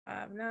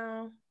live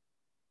now.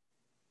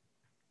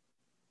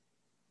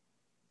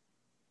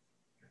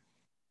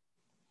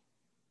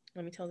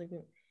 Let me tell the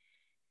group.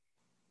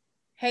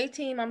 Hey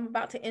team, I'm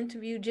about to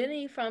interview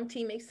Jenny from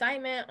Team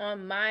Excitement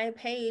on my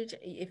page.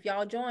 If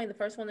y'all join, the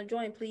first one to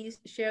join, please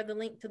share the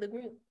link to the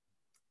group.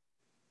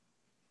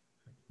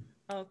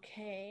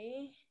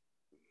 Okay.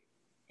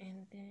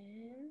 And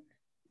then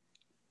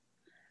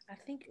I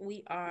think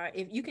we are,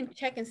 if you can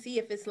check and see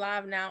if it's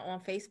live now on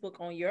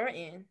Facebook on your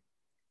end.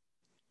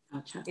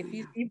 I'll check. If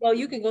you well,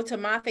 you can go to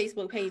my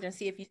Facebook page and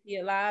see if you see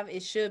it live.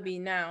 It should be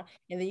now.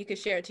 And then you can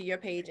share it to your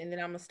page, and then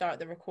I'm gonna start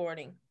the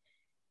recording.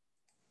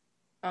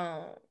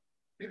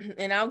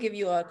 And I'll give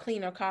you a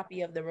cleaner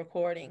copy of the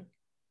recording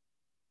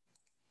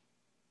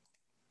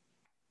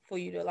for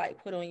you to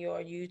like put on your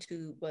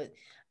YouTube. But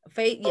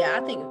yeah,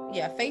 I think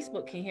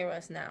Facebook can hear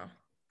us now.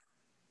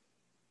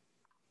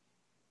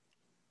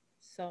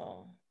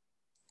 So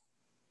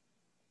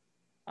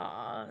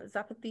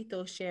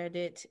Zapatito shared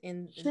it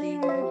in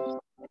the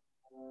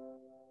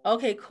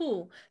okay,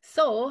 cool.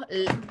 So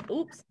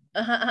oops,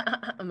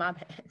 my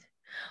bad.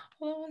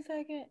 Hold on one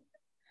second.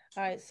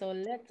 All right, so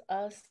let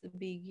us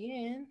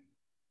begin.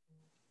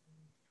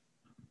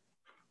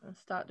 I'll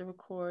start the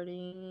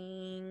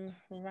recording,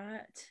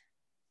 right?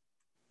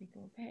 Let me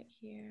go back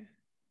here.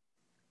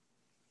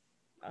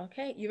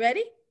 Okay, you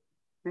ready?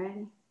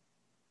 Ready.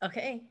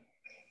 Okay.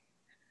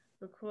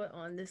 Record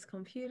on this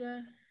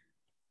computer.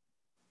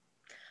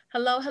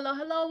 Hello, hello,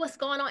 hello. What's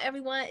going on,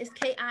 everyone? It's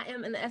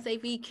KIM in the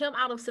SAV, Kim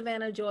out of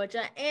Savannah,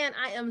 Georgia. And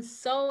I am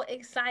so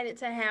excited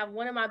to have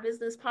one of my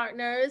business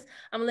partners.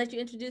 I'm going to let you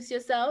introduce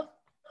yourself.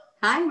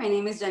 Hi, my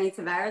name is Jenny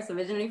Tavares,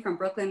 originally from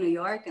Brooklyn, New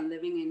York, and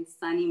living in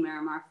sunny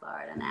Miramar,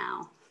 Florida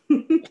now.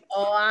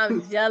 Oh,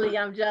 I'm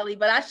jelly.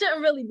 But I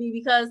shouldn't really be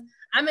because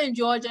I'm in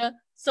Georgia,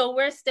 so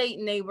we're state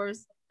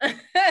neighbors.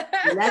 That's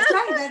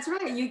right.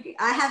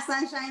 I have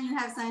sunshine, you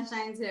have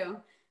sunshine too.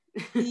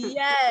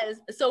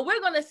 Yes. So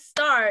we're gonna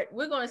start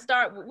with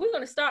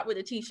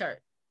a t-shirt.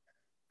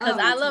 Because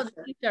I love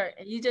the t-shirt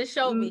and you just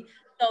showed me.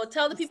 So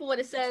tell the people what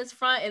it says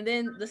front and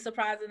then the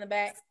surprise in the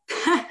back.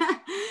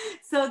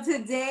 So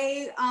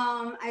today,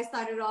 I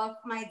started off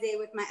my day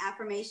with my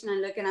affirmation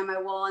and looking at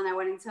my wall, and I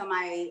went into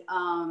my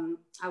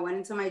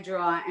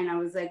drawer and I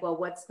was like, well,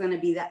 what's going to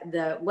be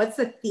what's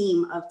the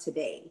theme of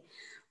today?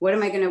 What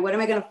am I going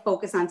to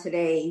focus on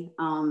today?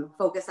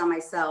 Focus on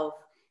myself.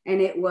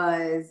 And it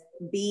was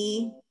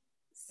be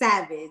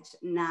savage,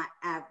 not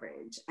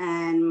average.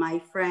 And my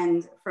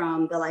friend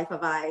from The Life of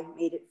I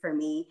made it for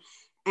me.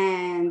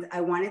 And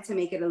I wanted to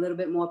make it a little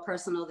bit more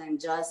personal than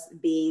just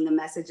being the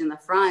message in the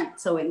front.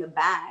 So in the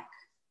back,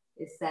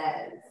 it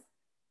says,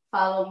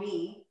 follow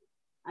me,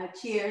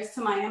 cheers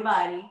to mind and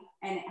body.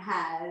 And it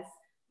has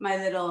my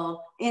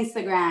little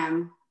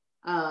Instagram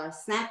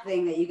snap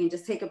thing that you can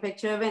just take a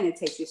picture of it, and it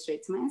takes you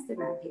straight to my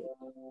Instagram page.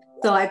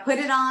 So I put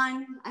it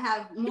on. I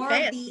have more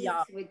of these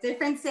with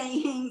different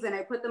sayings, and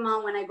I put them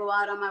on when I go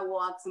out on my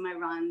walks and my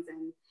runs.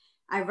 And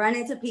I run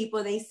into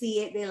people, they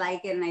see it, they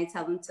like it, and I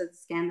tell them to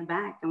scan the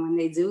back. And when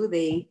they do,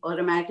 they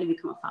automatically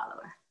become a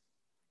follower.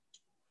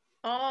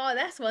 Oh,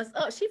 that's what's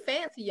up. She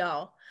fancy,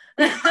 y'all.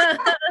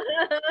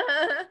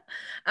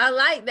 I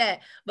like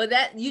that. But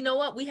that, you know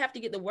what? We have to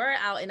get the word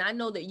out. And I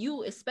know that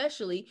you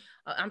especially,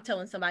 I'm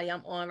telling somebody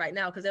I'm on right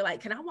now because they're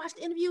like, can I watch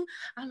the interview?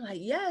 I'm like,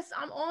 yes,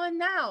 I'm on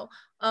now.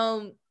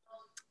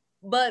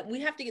 But we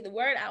have to get the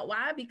word out.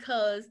 Why?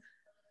 Because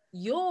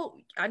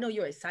I know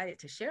you're excited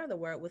to share the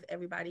word with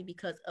everybody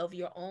because of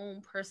your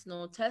own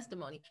personal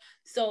testimony.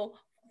 So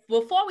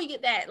before we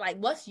get that, like,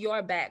 what's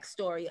your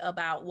backstory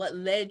about what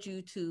led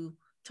you to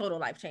Total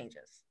Life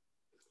Changes?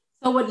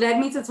 So what led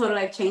me to Total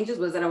Life Changes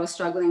was that I was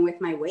struggling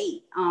with my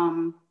weight.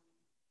 I'm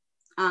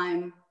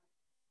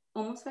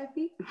almost 5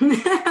 feet,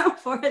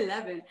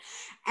 4'11",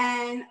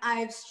 and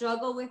I've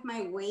struggled with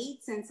my weight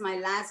since my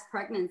last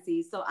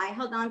pregnancy. So I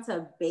held on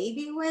to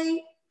baby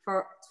weight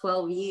for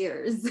 12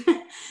 years.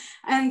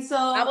 And so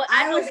I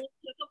was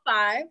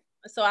 5,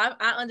 so I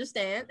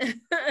understand.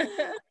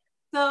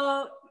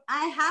 So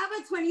I have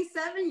a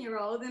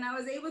 27-year-old, and I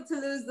was able to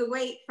lose the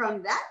weight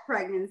from that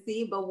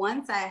pregnancy. But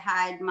once I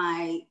had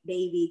my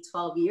baby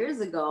 12 years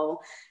ago,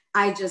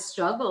 I just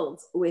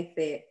struggled with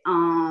it.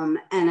 And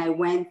I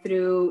went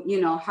through,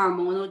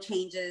 hormonal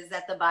changes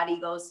that the body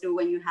goes through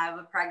when you have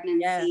a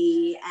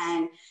pregnancy,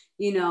 and,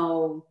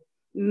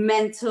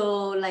 mental,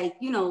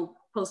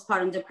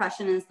 postpartum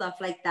depression and stuff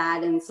like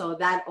that. And so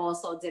that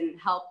also didn't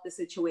help the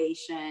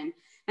situation.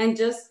 And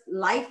just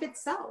life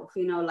itself,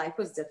 life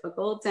was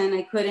difficult, and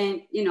I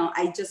couldn't,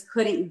 I just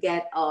couldn't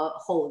get a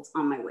hold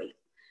on my weight,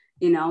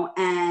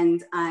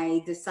 and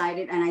I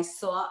decided, and I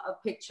saw a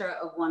picture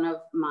of one of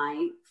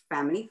my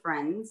family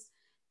friends,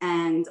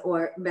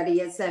 or better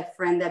yet said,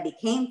 friend that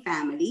became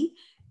family.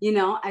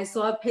 I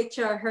saw a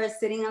picture of her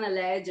sitting on a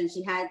ledge, and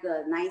she had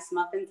the nice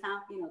muffin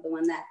top, the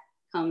one that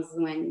comes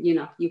when,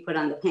 you put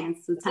on the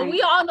pants. So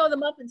we all know the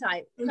muffin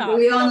type. We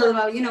all know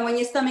about, when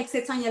your stomach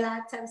sits on your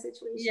lap type of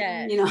situation.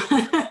 Yeah.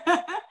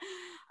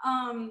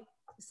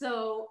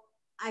 So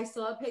I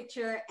saw a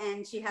picture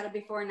and she had a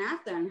before and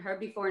after, and her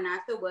before and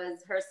after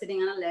was her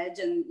sitting on a ledge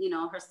and, you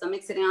know, her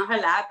stomach sitting on her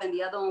lap. And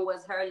the other one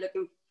was her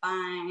looking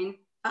fine,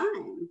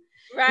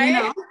 right? You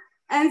know?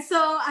 And so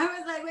I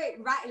was like, wait,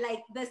 right.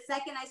 Like the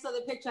second I saw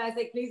the picture, I was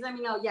like, please let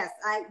me know. Yes,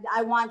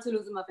 I want to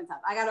lose a muffin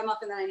top. I got a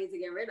muffin that I need to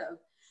get rid of.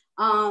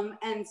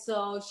 And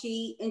so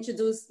she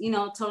introduced, you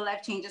know, Total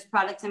Life Changes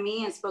product to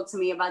me and spoke to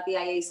me about the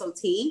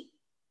ISOT.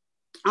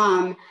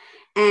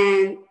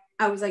 And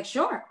I was like,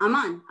 sure, I'm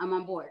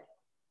on board.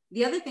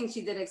 The other thing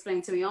she did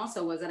explain to me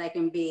also was that I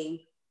can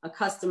be a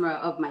customer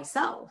of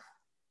myself,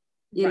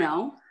 you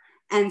know?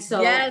 And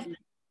so yes.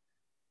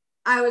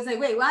 I was like,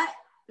 wait, what?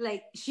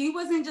 Like, she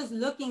wasn't just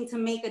looking to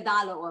make $1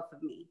 off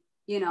of me,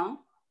 you know?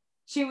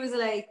 She was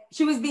like,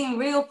 she was being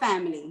real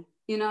family,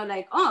 you know,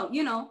 like, oh,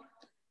 you know,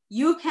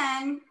 you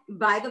can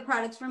buy the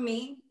products from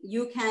me.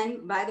 You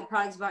can buy the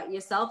products by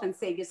yourself and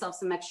save yourself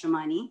some extra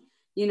money,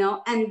 you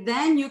know, and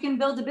then you can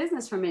build a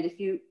business from it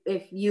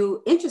if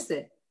you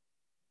interested.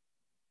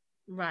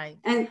 Right.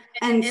 And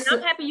so,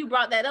 I'm happy you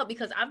brought that up,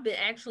 because I've been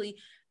actually,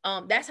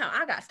 that's how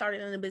I got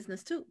started in the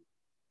business too.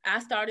 I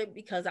started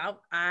because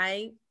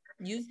I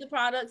used the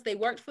products, they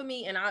worked for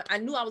me, and I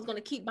knew I was going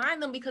to keep buying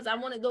them because I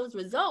wanted those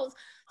results.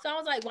 So I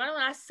was like, why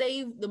don't I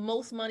save the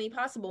most money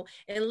possible?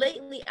 And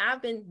lately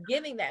I've been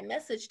giving that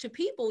message to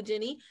people,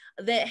 Jenny,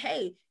 that,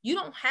 hey, you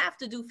don't have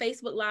to do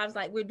Facebook Lives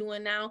like we're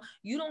doing now.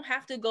 You don't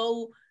have to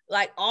go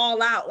like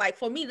all out. Like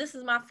for me, this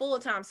is my full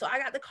time. So I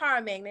got the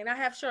car magnet, I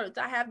have shirts,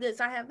 I have this,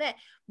 I have that.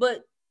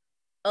 But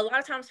a lot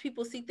of times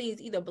people see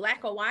things either black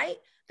or white.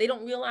 They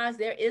don't realize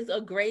there is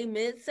a gray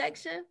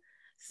midsection.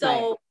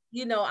 So,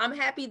 you know, I'm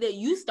happy that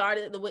you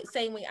started the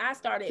same way I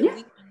started, and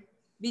we can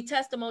be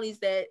testimonies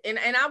that, and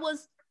I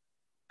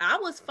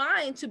was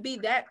fine to be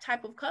that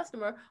type of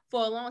customer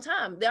for a long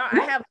time. I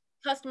have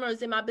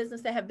customers in my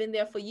business that have been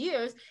there for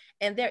years,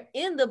 and they're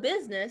in the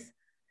business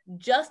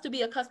just to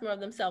be a customer of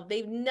themselves.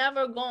 They've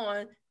never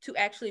gone to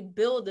actually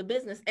build the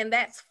business, and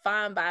that's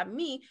fine by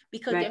me,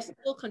 because they're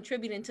still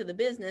contributing to the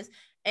business.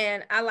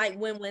 And I like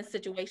win-win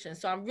situations.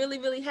 So I'm really,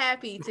 really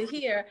happy to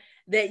hear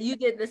that you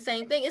did the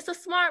same thing. It's a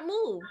smart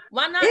move.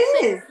 Why not?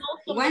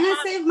 Why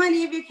not save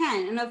money if you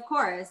can? And of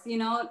course, you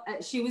know,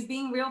 she was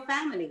being real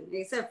family.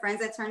 They said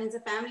friends that turn into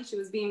family. She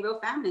was being real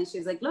family. And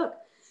she's like, look,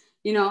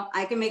 you know,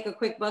 I can make a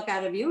quick buck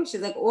out of you. She's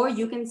like, or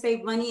you can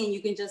save money and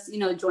you can just, you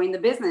know, join the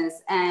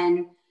business.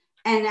 And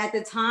at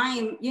the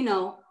time, you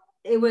know,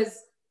 it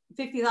was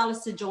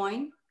 $50 to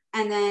join.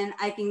 And then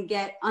I can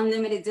get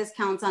unlimited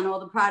discounts on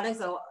all the products.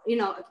 So, you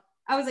know,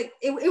 I was like,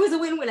 it was a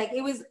win-win. Like,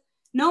 it was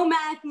no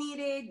math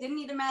needed, didn't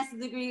need a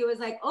master's degree. It was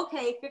like,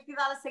 okay,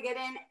 $50 to get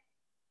in,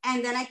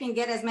 and then I can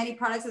get as many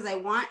products as I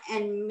want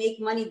and make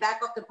money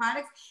back off the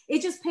products.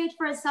 It just paid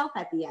for itself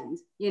at the end,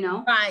 you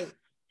know? Right.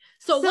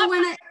 So what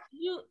products did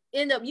you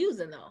end up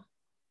using though?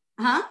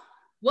 Huh?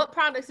 What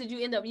products did you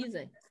end up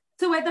using?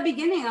 So at the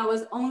beginning, I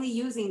was only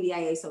using the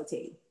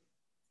ISOT.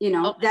 You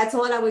know, that's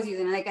all I was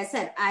using. And like I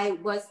said, I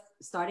was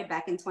started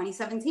back in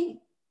 2017.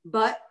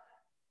 But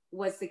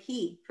what's the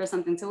key for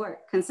something to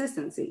work?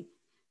 Consistency.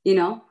 You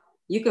know,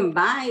 you can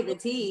buy the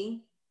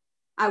tea.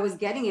 I was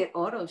getting it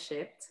auto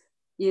shipped.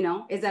 You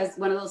know, it's as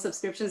one of those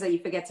subscriptions that you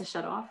forget to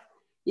shut off.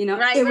 You know,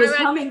 it was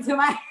coming to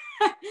my...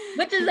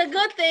 Which is a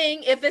good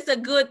thing if it's a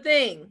good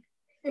thing.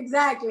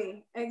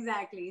 Exactly.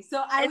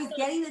 So I was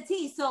getting the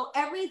tea. So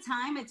every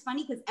time, it's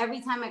funny because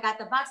every time I got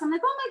the box, I'm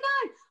like, oh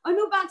my God, a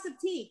new box of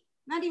tea.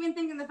 Not even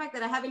thinking the fact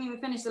that I haven't even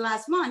finished the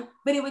last one,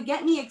 but it would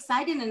get me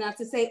excited enough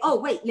to say, oh,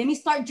 wait, let me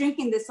start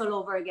drinking this all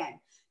over again.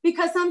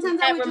 Because sometimes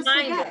I would just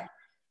forget.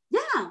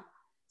 Yeah.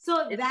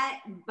 So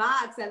that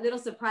box, that little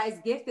surprise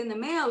gift in the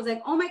mail, I was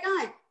like, oh my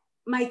God,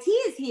 my tea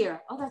is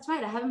here. Oh, that's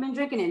right. I haven't been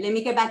drinking it. Let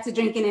me get back to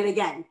drinking it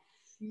again.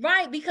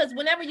 Right. Because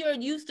whenever you're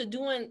used to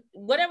doing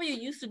whatever you're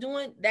used to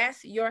doing,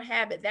 that's your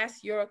habit.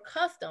 That's your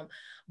custom.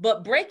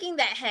 But breaking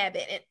that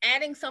habit and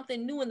adding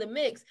something new in the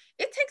mix,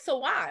 it takes a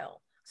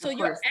while. So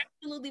you're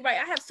absolutely right.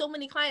 I have so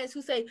many clients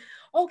who say,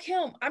 oh,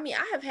 Kim, I mean,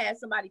 I have had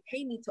somebody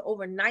pay me to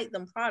overnight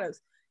them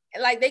products.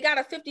 Like they got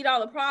a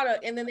 $50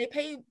 product and then they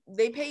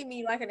pay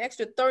me like an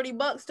extra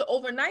 $30 to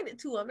overnight it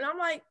to them. And I'm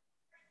like,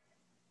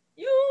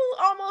 you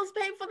almost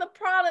paid for the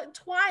product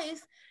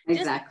twice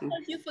just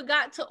because you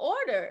forgot to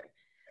order.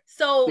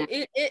 So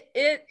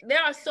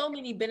there are so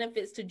many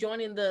benefits to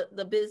joining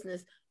the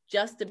business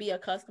just to be a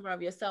customer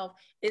of yourself.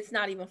 It's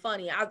not even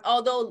funny.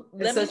 Although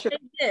let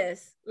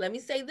me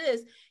say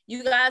this,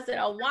 you guys that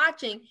are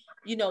watching,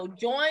 you know,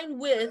 join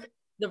with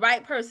the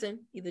right person,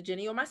 either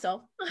Jenny or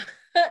myself.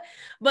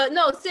 But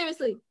no,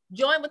 seriously,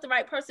 join with the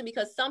right person,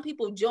 because some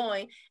people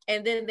join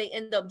and then they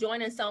end up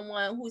joining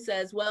someone who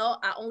says, well,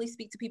 I only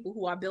speak to people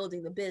who are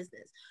building the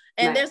business.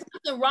 And there's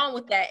nothing wrong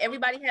with that.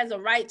 Everybody has a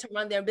right to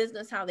run their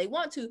business how they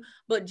want to.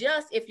 But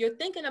just if you're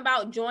thinking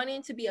about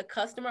joining to be a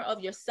customer of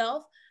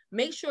yourself,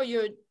 make sure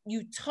you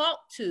talk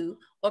to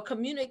or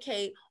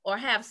communicate or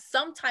have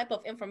some type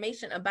of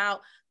information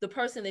about the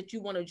person that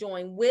you want to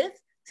join with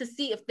to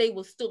see if they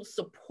will still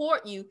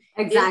support you.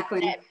 Exactly.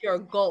 If that's your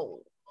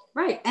goal.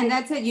 Right. And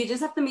that's it. You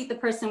just have to meet the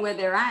person where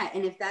they're at.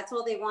 And if that's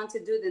all they want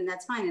to do, then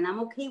that's fine. And I'm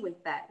okay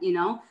with that. You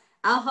know,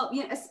 I'll help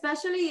you,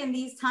 especially in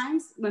these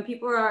times when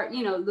people are,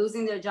 you know,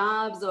 losing their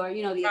jobs or,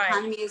 you know, the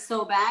economy is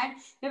so bad.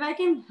 If I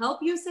can help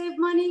you save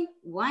money,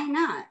 why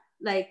not?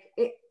 Like,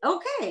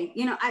 okay.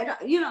 You know, I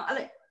don't, you know,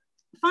 like,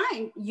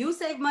 fine. You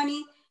save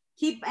money,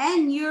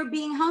 and you're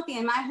being healthy.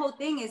 And my whole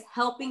thing is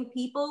helping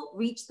people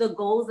reach the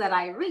goals that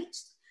I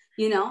reached,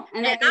 you know,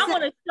 and like I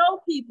want to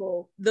show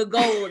people the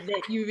goal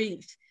that you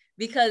reached,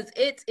 because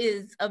it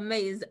is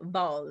amazing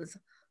balls.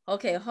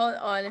 Okay, hold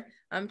on.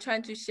 I'm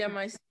trying to share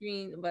my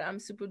screen, but I'm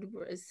super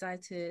duper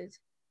excited.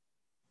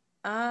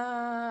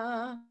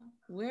 Where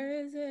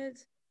is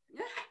it?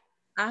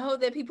 I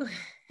hope that people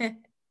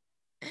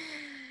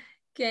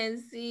can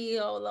see.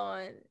 Hold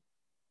on.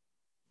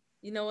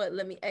 You know what?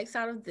 Let me X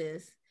out of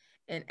this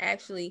and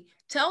actually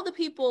tell the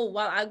people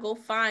while I go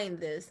find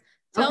this.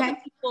 Tell the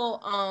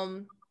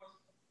people,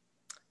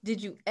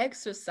 did you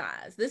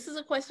exercise? This is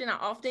a question I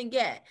often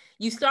get.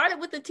 You started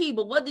with the T,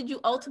 but what did you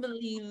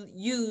ultimately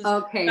use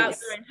throughout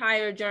your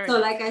entire journey? So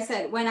like I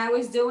said, when I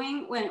was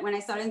doing, when I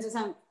started in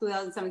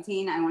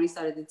 2017, I only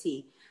started the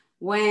T.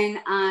 When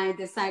I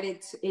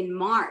decided in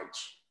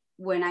March,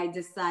 when I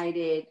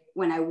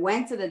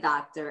went to the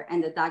doctor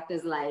and the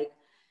doctor's like,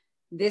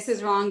 this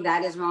is wrong,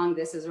 that is wrong,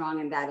 this is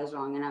wrong, and that is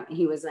wrong. And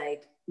he was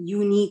like,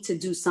 you need to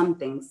do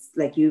something.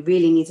 Like, you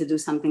really need to do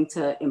something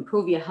to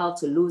improve your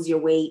health, to lose your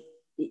weight.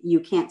 You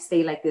can't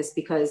stay like this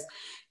because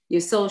you're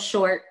so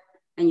short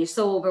and you're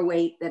so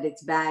overweight that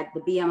it's bad.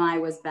 The BMI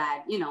was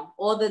bad. You know,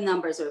 all the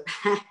numbers were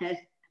bad.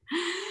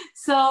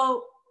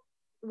 So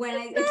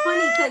it's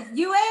funny because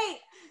you ate.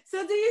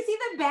 So do you see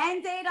the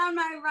Band-Aid on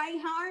my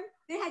right arm?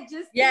 They had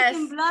just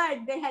taken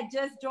blood. They had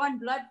just drawn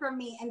blood from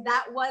me. And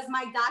that was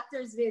my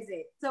doctor's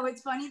visit. So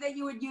it's funny that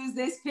you would use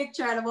this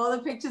picture out of all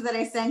the pictures that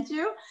I sent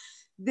you.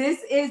 This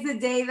is the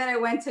day that I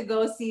went to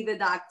go see the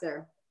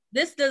doctor.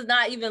 This does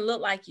not even look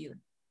like you.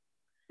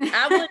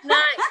 I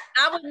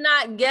would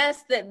not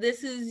guess that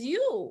this is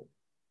you.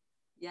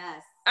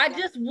 Yes. I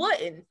just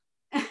wouldn't.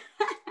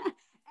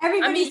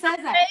 Everybody says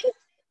that.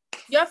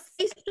 Your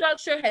face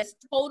structure has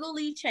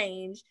totally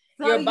changed.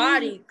 So your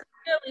body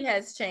clearly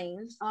has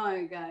changed. Oh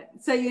my God.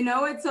 So you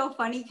know what's so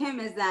funny, Kim,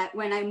 is that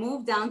when I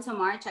moved down to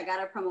March, I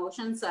got a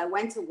promotion. So I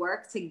went to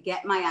work to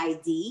get my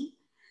ID.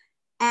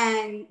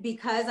 And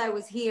because I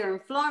was here in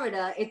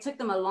Florida, it took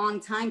them a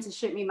long time to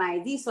ship me my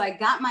ID. So I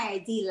got my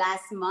ID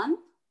last month.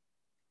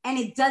 And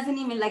it doesn't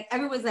even, like,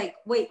 everyone's like,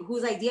 wait,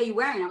 whose ID are you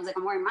wearing? I was like,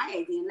 I'm wearing my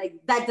ID. And like,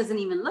 that doesn't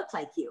even look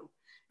like you.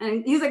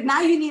 And he's like,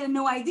 now you need a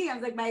new ID. I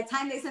was like, by the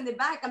time they send it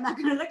back, I'm not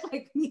going to look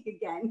like me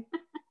again.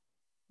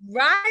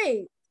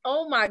 Right.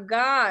 Oh my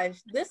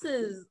gosh. This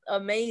is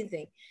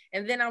amazing.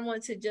 And then I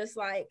want to just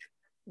like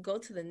go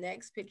to the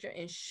next picture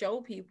and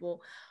show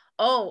people,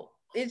 oh,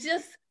 it's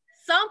just,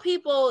 some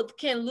people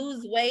can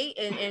lose weight.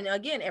 And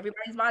again,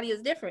 everybody's body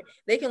is different.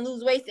 They can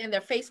lose weight and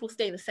their face will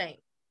stay the same.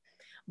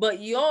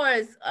 But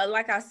yours,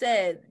 like I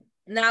said,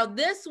 now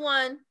this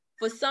one,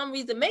 for some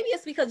reason, maybe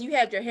it's because you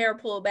had your hair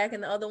pulled back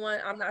in the other one.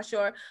 I'm not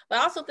sure. But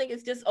I also think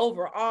it's just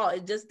overall,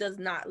 it just does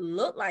not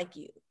look like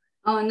you.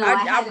 Oh, no, I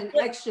had an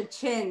extra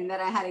chin that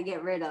I had to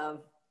get rid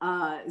of.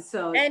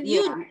 So, and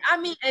yeah. you, I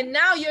mean, and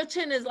now your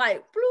chin is like,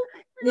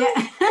 bloop, bloop.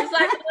 Yeah. It's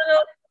like a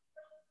little,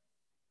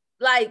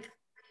 like,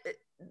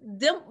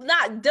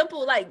 not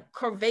dimple, like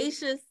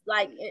curvaceous,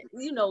 like,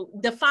 you know,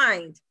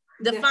 defined.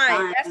 That's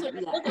what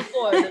you're looking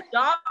for. The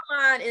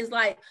jawline is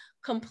like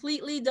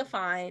completely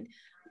defined,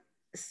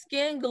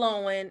 skin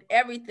glowing,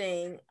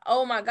 everything.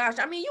 Oh my gosh.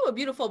 I mean, you were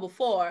beautiful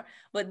before,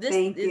 but this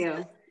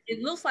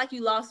it looks like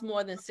you lost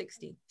more than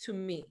 60 to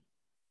me.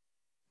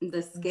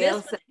 The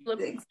scale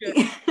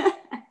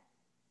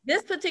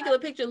this particular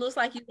picture looks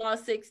like you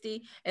lost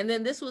 60. And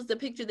then this was the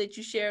picture that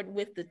you shared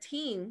with the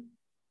team.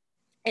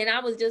 And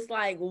I was just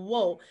like,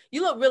 whoa,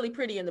 you look really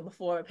pretty in the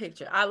before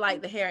picture. I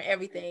like the hair and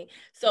everything.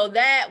 So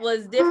that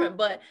was different.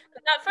 But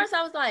at first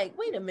I was like,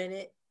 wait a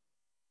minute.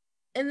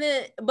 And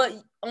then, but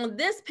on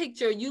this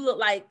picture, you look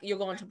like you're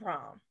going to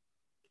prom,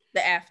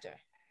 the after.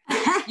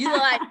 You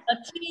look like a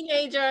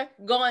teenager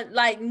going,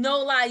 like,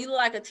 no lie, you look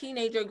like a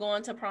teenager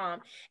going to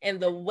prom.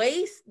 And the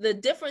waist, the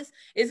difference,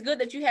 is good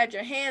that you had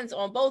your hands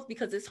on both,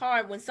 because it's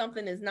hard when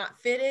something is not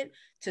fitted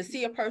to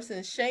see a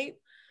person's shape.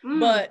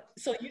 But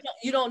so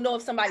you don't know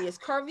if somebody is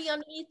curvy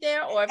underneath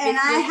there, or if I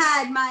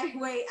had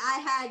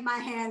my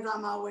hands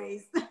on my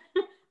waist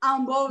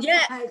on both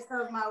sides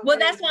of my waist. Well,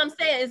 that's what I'm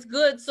saying. It's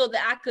good so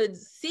that I could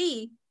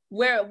see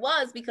where it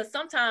was, because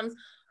sometimes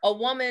a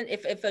woman,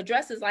 if a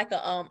dress is like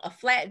a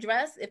flat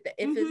dress, if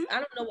it's, I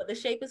don't know what the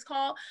shape is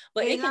called,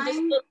 but it can just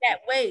look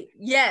that way.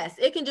 Yes,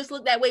 it can just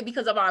look that way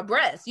because of our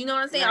breasts. You know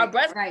what I'm saying? Our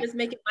breasts just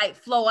make it like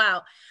flow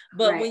out.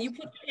 But when you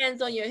put your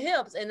hands on your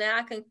hips, and then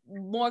I can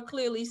more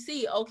clearly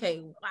see,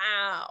 okay,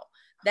 wow,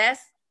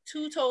 that's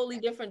two totally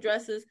different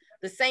dresses,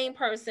 the same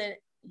person,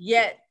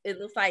 yet it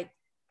looks like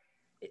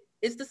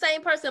it's the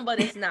same person, but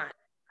it's not.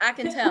 I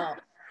can tell.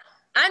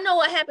 I know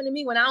what happened to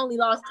me when I only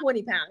lost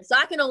 20 pounds. So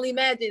I can only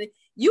imagine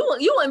you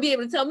wouldn't be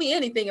able to tell me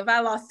anything if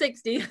I lost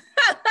 60.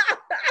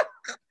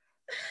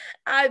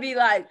 I'd be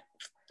like,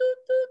 doo,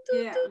 doo,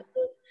 doo, Yeah. doo,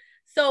 doo.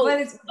 So, But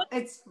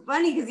it's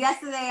funny because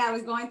yesterday I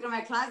was going through my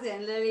closet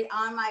and literally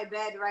on my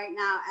bed right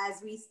now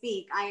as we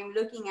speak, I am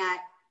looking at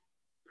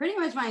pretty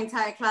much my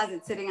entire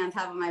closet sitting on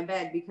top of my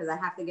bed because I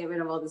have to get rid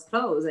of all this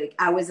clothes. Like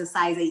I was a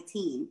size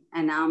 18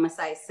 and now I'm a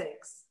size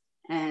 6.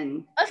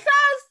 And a size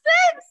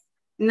 6?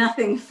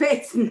 Nothing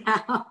fits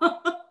now.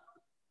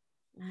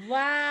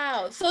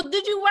 Wow. So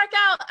did you work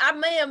out? I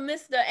may have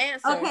missed the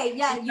answer. Okay,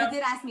 yeah, you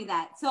did ask me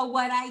that. So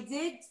what I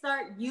did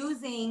start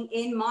using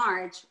in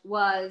March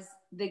was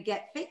the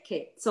Get Fit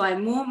Kit. So I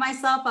moved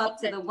myself up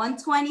to the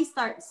 120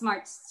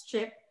 Smart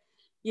Strip,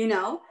 you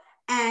know,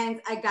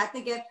 and I got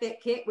the Get Fit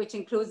Kit, which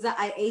includes the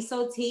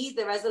ISOT,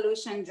 the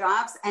resolution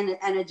drops, and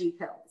the energy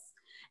pills.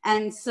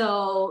 And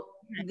so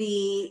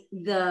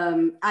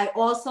I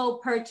also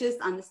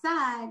purchased on the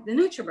side the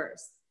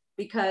NutriBurst,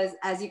 because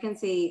as you can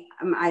see,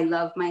 I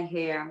love my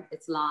hair.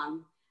 It's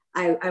long.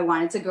 I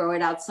wanted to grow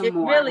it out some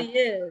more. It really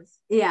is.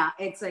 Yeah,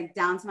 it's like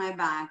down to my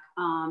back.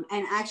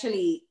 And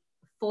actually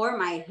for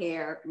my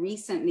hair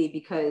recently,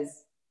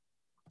 because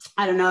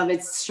I don't know if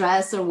it's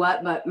stress or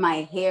what, but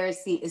my hair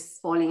is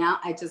falling out.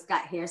 I just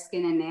got hair,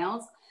 skin, and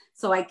nails.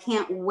 So I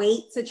can't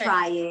wait to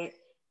try it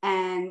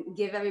and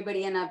give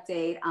everybody an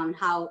update on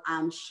how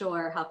I'm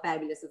sure how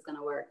fabulous it's going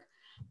to work.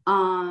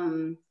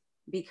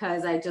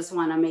 Because I just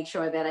want to make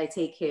sure that I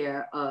take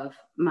care of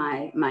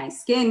my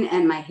skin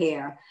and my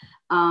hair.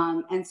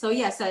 And so,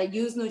 yes, I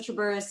use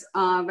NutriBurst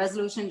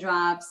resolution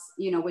drops,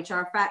 you know, which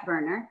are a fat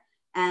burner,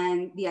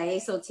 and the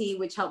ISOT,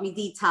 which help me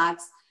detox.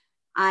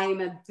 I'm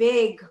a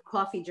big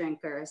coffee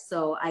drinker,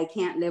 so I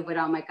can't live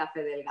without my Café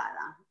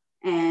Delgada.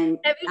 And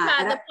have you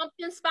tried the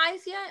pumpkin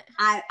spice yet?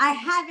 I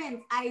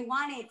haven't. I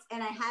want it,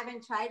 and I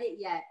haven't tried it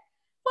yet.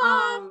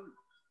 What?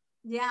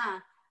 Yeah,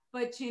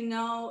 but you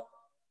know,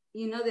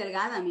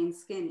 delgada means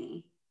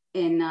skinny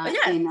in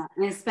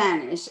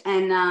Spanish,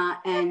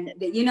 and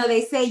you know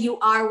they say you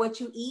are what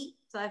you eat.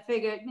 So I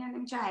figured, let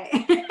me try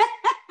it.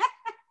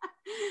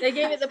 They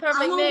gave it the perfect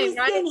name, I'm gonna be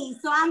skinny,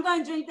 right? so I'm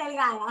gonna drink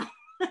delgada.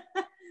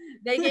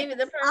 They gave it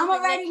the perfect name. I'm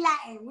already name.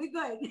 Latin. We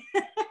good.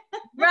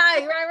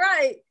 Right.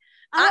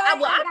 I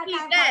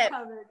peeped that.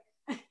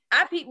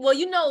 Covered. Well,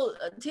 you know,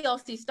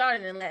 TLC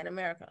started in Latin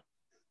America.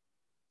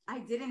 I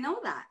didn't know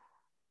that.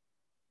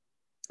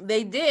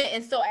 They did.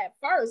 And so at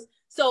first,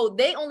 so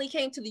they only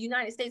came to the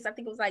United States, I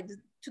think it was like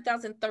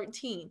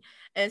 2013.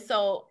 And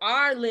so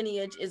our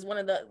lineage is one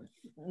of the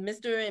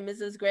Mr. and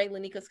Mrs. Greg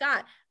Lanika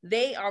Scott.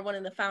 They are one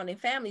of the founding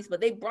families,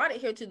 but they brought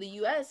it here to the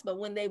US. But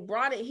when they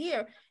brought it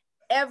here,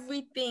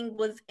 everything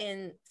was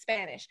in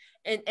Spanish.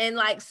 And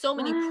like so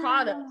many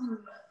products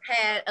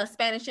had a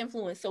Spanish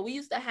influence. So we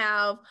used to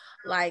have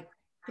like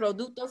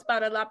productos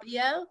para la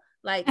piel,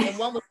 like, and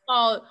one was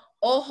called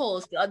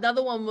Ojos,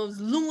 another one was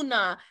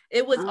Luna.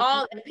 It was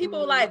all, and people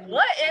were like,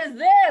 what is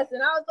this?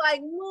 And I was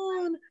like,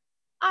 moon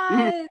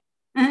eyes.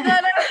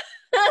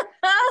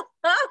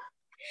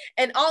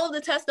 And all of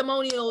the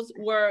testimonials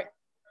were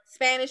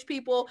Spanish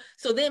people.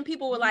 So then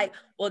people were like,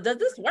 well, does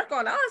this work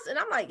on us? And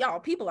I'm like, y'all,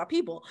 people are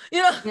people,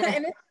 you know.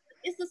 And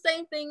it's the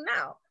same thing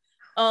now.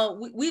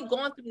 We've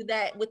gone through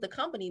that with the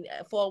company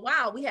for a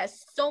while. We had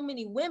so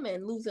many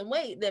women losing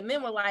weight that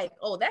men were like,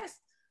 oh,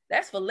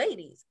 that's for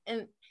ladies.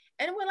 And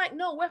we're like,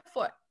 no, we're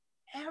for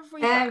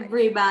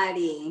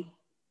everybody.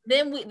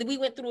 Then we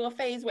went through a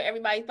phase where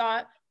everybody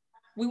thought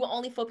we were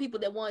only for people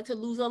that wanted to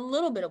lose a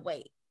little bit of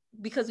weight,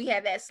 because we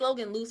had that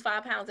slogan, lose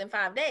 5 pounds in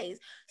 5 days.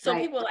 So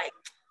people were like,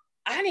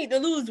 I need to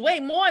lose way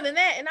more than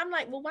that. And I'm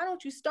like, well, why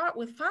don't you start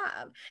with 5?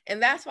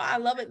 And that's why I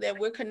love it that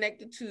we're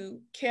connected to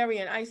Carrie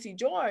and Icy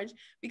George,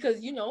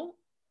 because, you know,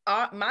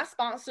 my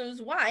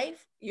sponsor's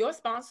wife, your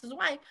sponsor's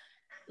wife,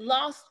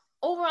 lost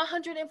over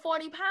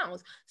 140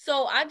 pounds.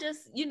 So I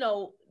just, you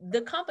know,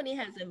 the company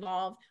has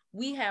evolved.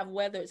 We have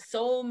weathered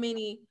so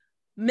many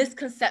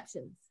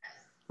misconceptions.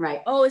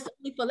 Right. Oh, it's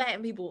only for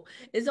Latin people.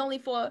 It's only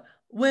for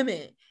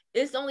women.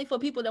 It's only for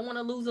people that want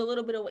to lose a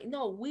little bit of weight.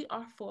 No, we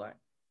are for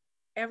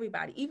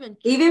everybody, even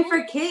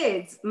for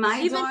kids.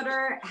 My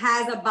daughter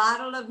has a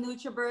bottle of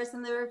NutriBurst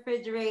in the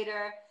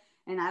refrigerator,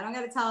 and I don't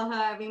got to tell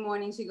her every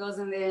morning she goes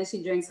in there and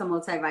she drinks a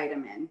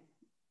multivitamin.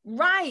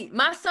 Right.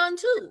 My son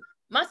too.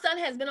 My son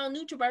has been on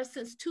NutriBurst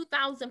since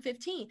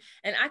 2015.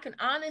 And I can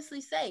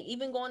honestly say,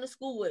 even going to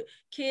school with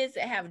kids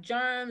that have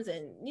germs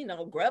and, you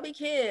know, grubby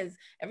kids,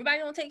 everybody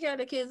don't take care of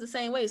their kids the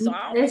same way. So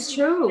it's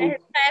true. His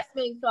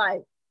classmates,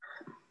 like,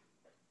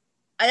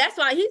 that's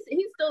why he's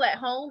still at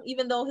home,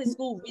 even though his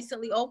school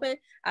recently opened.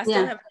 I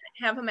still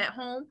have him at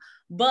home.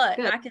 But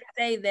I can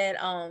say that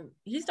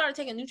he started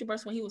taking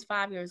NutriBurst when he was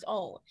 5 years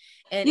old.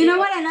 And you know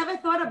what? I never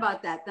thought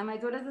about that my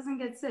daughter doesn't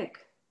get sick.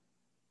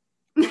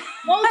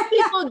 Most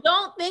people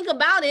don't think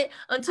about it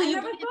until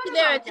you bring it to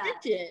their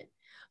attention.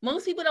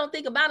 Most people don't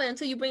think about it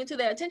until you bring it to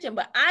their attention.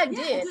 But I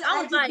did.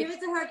 I just give it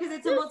to her because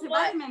it's a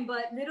multivitamin.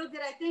 But little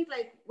did I think,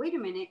 like, wait a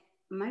minute,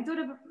 my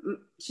daughter,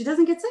 she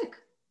doesn't get sick.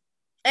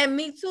 And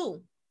me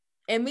too.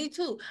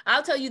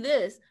 I'll tell you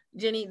this,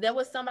 Jenny, there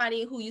was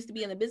somebody who used to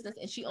be in the business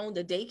and she owned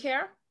a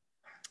daycare.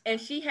 and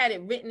she had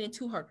it written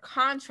into her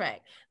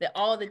contract that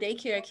all the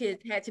daycare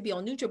kids had to be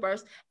on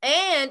NutriBurst,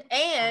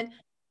 and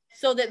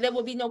so that there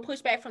would be no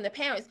pushback from the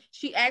parents.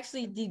 She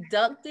actually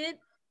deducted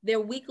their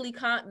monthly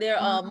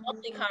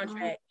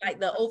contract, like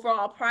the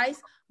overall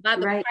price, by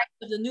the price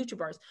of the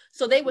NutriBurst.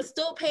 So they were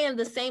still paying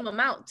the same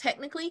amount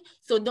technically.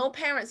 So no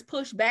parents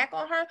pushed back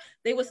on her.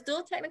 They were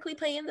still technically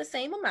paying the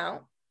same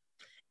amount,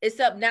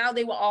 except now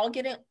they were all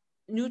getting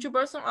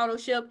NutriBurst on auto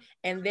ship,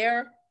 and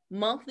their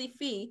monthly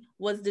fee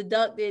was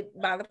deducted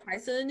by the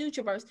price of the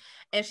NutriBurst.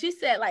 And she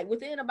said, like,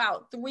 within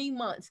about 3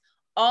 months,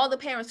 all the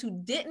parents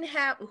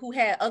who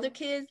had other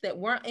kids that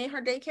weren't in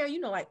her daycare, you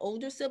know, like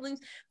older siblings,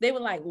 they were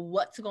like,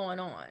 what's going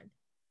on?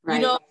 Right.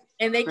 You know,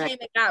 and they came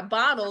and got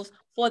bottles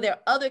for their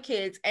other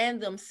kids and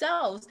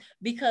themselves,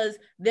 because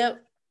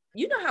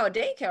you know how a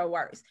daycare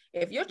works.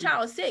 If your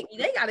child is sick,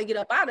 they got to get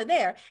up out of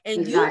there.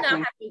 And you now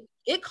have to,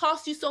 it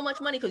costs you so much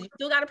money because you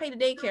still got to pay the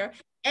daycare,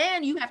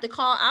 and you have to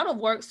call out of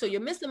work. So you're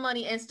missing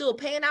money and still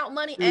paying out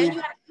money, and you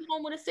have to be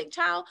home with a sick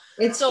child.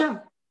 It's true.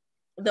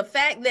 The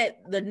fact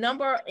that the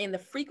number and the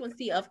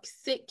frequency of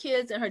sick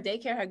kids in her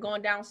daycare had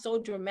gone down so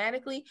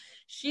dramatically,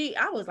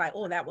 I was like,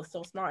 oh, that was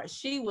so smart.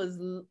 She was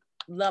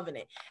loving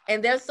it.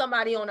 And there's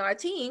somebody on our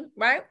team,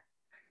 right,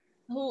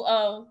 who,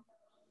 I'm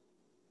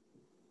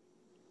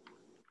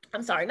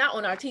sorry, not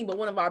on our team, but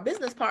one of our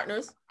business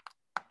partners,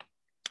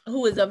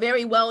 who is a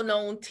very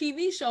well-known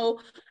TV show,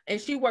 and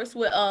she works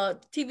with a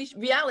TV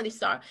reality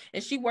star,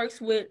 and she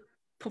works with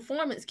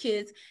performance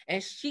kids,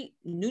 and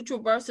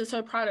NutriBurst is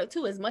her product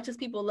too. As much as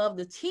people love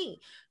the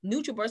tea,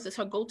 NutriBurst is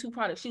her go-to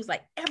product. She was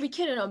like, every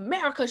kid in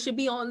America should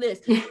be on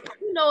this. You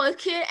know, a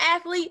kid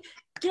athlete,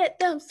 get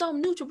them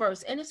some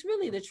NutriBurst. And it's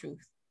really the truth.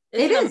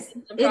 It is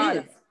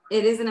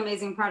an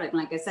amazing product.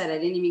 Like I said, I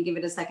didn't even give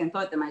it a second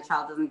thought that my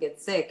child doesn't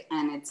get sick.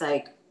 And it's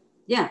like,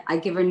 yeah, I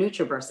give her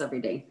NutriBurst every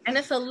day. And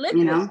it's a liquid.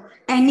 You know,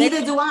 and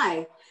neither do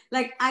I.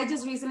 Like, I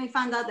just recently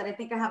found out that I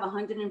think I have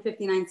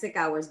 159 sick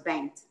hours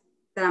banked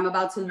that I'm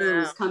about to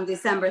lose come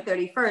December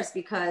 31st,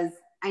 because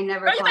I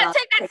never call out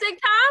take that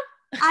sick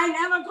time. I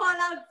never call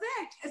out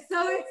sick.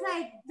 So it's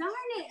like, darn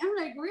it. I'm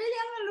like, really?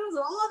 I'm gonna lose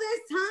all this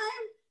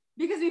time?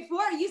 Because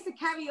before I used to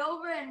carry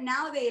over, and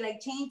now they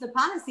like changed the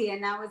policy,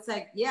 and now it's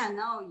like, yeah,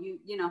 no,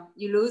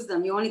 you lose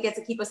them. You only get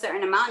to keep a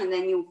certain amount, and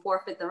then you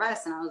forfeit the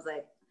rest. And I was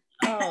like,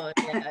 oh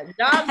yeah,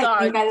 jobs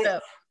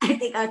I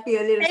think I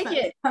feel a little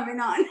something coming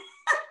on.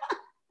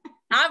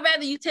 I'd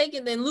rather you take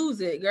it than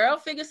lose it, girl.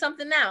 Figure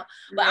something out.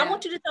 But I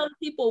want you to tell the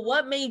people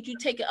what made you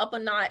take it up a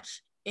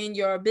notch in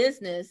your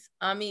business.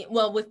 I mean,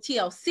 well, with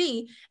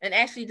TLC, and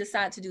actually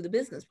decide to do the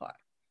business part.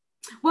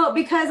 Well,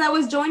 because I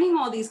was joining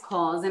all these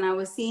calls, and I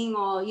was seeing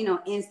all,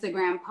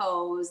 Instagram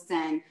posts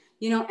and,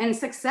 and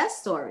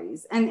success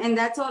stories. And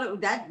that's all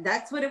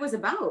that's what it was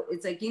about.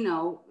 It's like,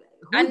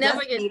 I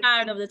never get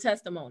tired of the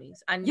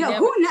testimonies.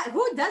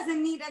 Who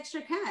doesn't need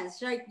extra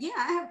cash? Like, yeah,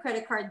 I have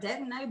credit card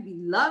debt, and I'd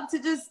love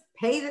to just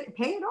pay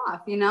it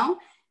off,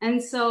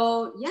 And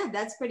so, yeah,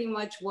 that's pretty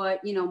much what,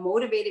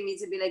 motivated me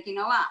to be like, you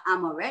know what,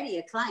 I'm already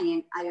a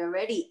client. I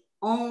already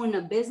own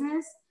a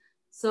business.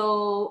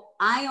 So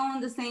I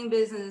own the same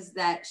business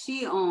that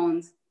she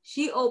owns.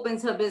 She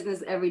opens her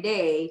business every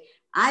day.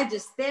 I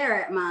just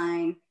stare at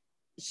mine.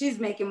 She's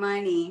making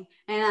money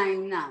and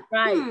I'm not.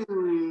 Right.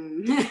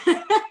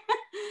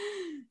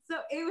 So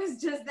it was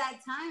just that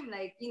time,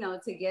 like,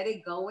 to get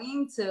it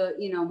going, to,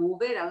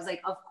 move it. I was like,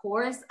 of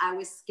course, I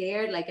was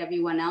scared, like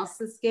everyone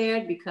else is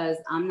scared, because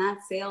I'm not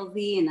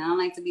salesy and I don't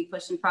like to be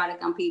pushing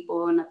product on people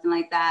or nothing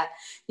like that,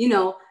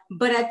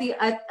 But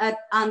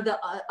on the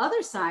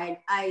other side,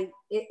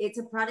 it's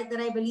a product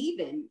that I believe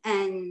in.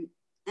 And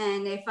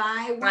if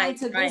I went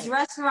to this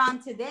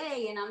restaurant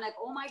today and I'm like,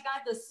 oh my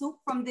God, the soup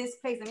from this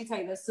place, let me tell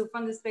you, the soup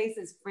from this place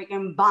is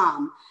freaking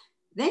bomb.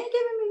 They ain't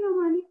giving me no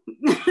money.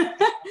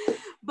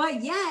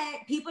 But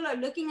yet people are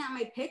looking at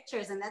my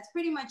pictures, and that's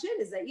pretty much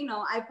it. Is that,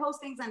 I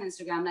post things on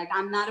Instagram. Like,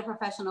 I'm not a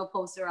professional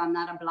poster. I'm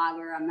not a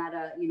blogger. I'm not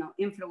a,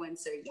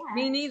 influencer. Yeah.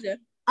 Me neither.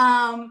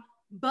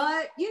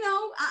 But,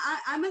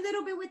 I'm a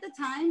little bit with the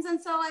times. And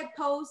so I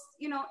post,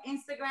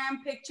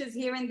 Instagram pictures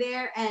here and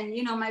there, and,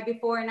 my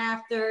before and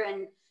after.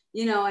 And,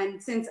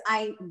 and since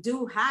I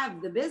do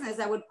have the business,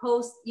 I would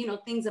post,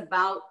 things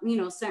about,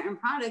 certain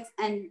products,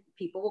 and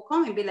people will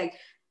call me and be like,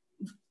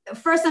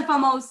 first and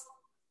foremost,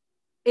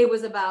 it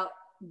was about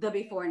the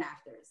before and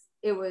afters.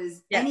 It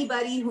was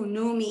anybody who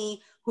knew me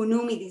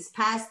these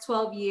past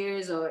 12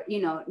 years, or,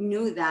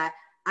 knew that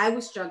I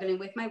was struggling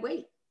with my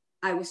weight.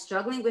 I was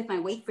struggling with my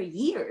weight for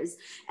years.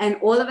 And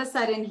all of a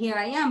sudden, here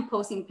I am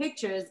posting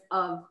pictures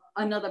of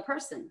another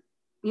person,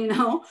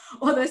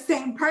 or the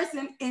same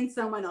person in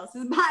someone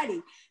else's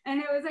body. And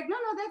it was like, no,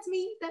 that's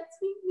me. That's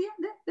me.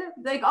 Yeah,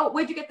 like, oh,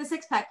 where'd you get the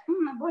six pack?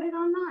 I bought it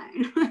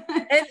online.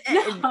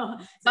 No.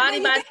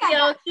 Body by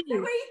TLC. Where do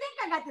you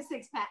think I got the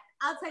six pack?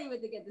 I'll tell you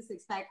what to get the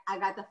six pack. I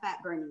got the fat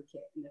burning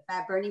kit. And the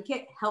fat burning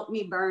kit helped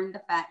me burn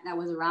the fat that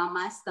was around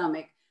my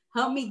stomach.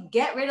 Helped me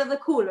get rid of the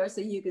cooler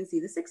so you can see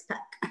the six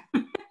pack.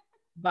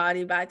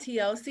 Body by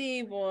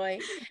TLC, boy.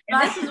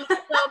 And this is what I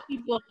tell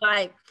people,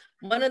 like,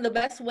 one of the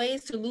best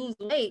ways to lose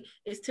weight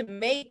is to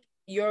make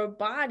your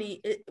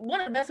body,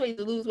 one of the best ways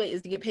to lose weight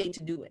is to get paid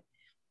to do it.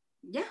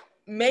 Yeah.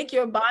 Make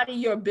your body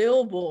your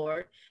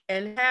billboard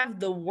and have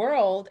the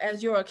world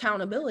as your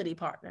accountability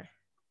partner.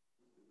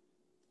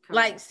 Correct.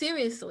 Like,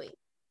 seriously.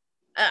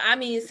 I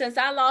mean, since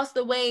I lost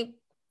the weight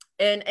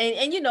and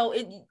you know,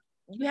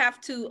 you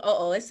have to,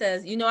 it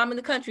says, you know, I'm in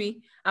the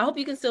country. I hope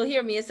you can still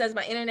hear me. It says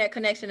my internet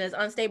connection is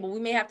unstable. We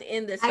may have to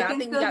end this, but I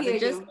think we got the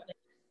gist.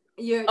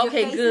 Your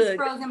face is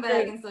frozen, but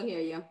I can still hear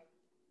you.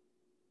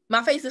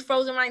 My face is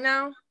frozen right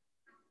now?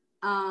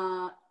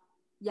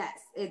 Yes,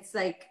 it's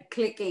like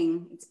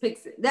clicking. It's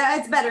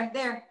better.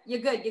 There,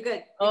 you're good. You're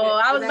good.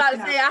 I was about to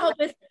say,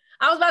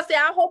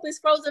 I hope it's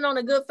frozen on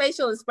a good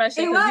facial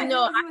expression. It was. You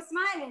know, you were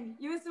smiling.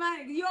 You were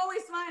smiling. You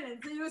always smiling,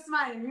 so you were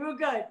smiling. You were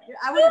good.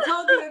 I would have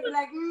told you,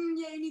 like,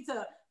 yeah, you need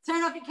to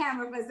turn off your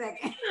camera for a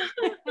second.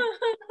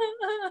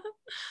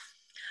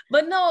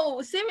 But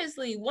no,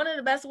 seriously, one of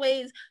the best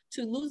ways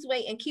to lose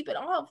weight and keep it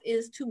off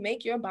is to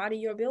make your body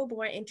your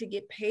billboard and to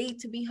get paid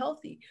to be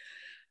healthy.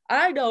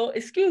 I know,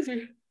 excuse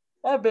me,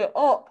 I've been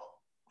up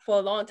for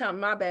a long time,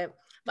 my bad.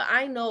 But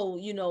I know,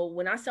 you know,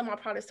 when I sell my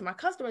products to my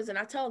customers and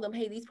I tell them,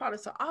 hey, these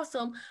products are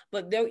awesome,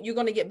 but you're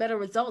going to get better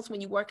results when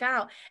you work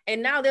out.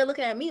 And now they're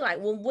looking at me like,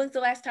 well, when's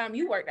the last time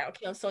you worked out,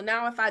 Kim? So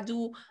now if I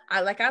do,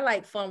 I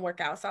like fun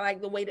workouts. I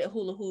like the weighted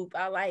hula hoop.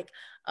 I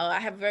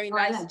have a very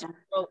nice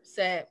rope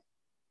set.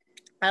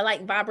 I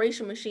like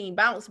vibration machine,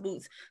 bounce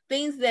boots,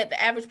 things that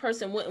the average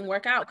person wouldn't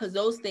work out because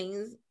those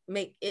things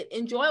make it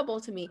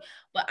enjoyable to me.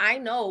 But I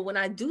know when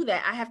I do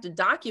that, I have to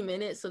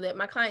document it so that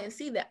my clients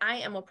see that I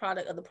am a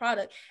product of the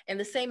product. And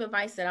the same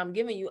advice that I'm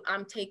giving you,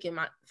 I'm taking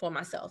for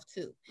myself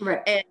too.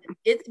 Right. And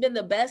it's been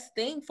the best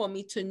thing for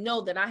me to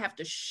know that I have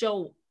to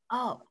show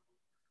up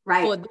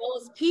for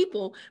those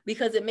people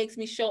because it makes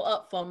me show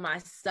up for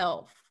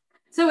myself.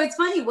 So it's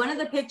funny, one of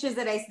the pictures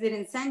that I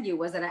didn't send you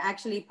was that I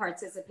actually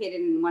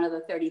participated in one of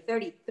the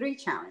 30-33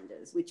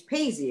 challenges, which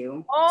pays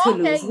you to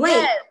lose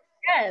weight.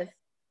 Yes.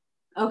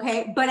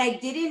 Okay, but I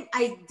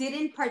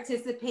didn't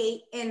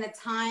participate in a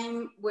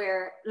time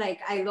where like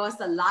I lost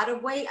a lot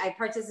of weight. I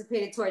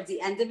participated towards the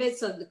end of it,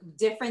 so the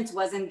difference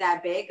wasn't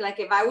that big. Like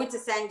if I were to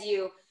send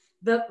you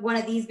one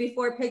of these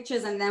before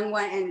pictures and then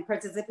went and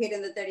participate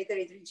in the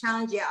 30-33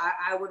 challenge, yeah,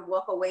 I would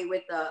walk away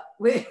with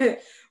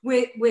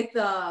if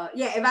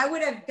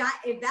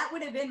that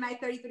would have been my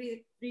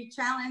 30-33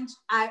 challenge,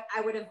 I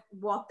would have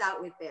walked out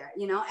with there,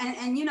 you know,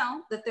 and you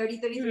know, the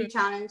 30-33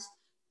 challenge,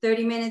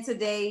 30 minutes a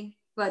day,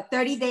 but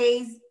 30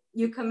 days,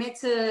 you commit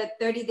to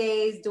 30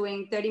 days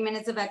doing 30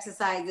 minutes of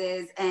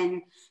exercises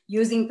and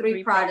using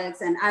three products.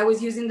 And I was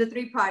using the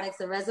 3 products,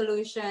 the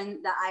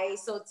Resolution, the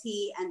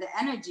ISOT, and the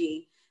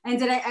Energy. And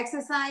did I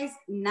exercise?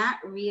 Not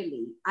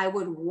really. I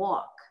would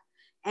walk.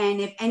 And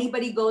if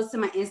anybody goes to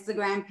my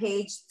Instagram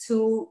page,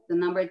 the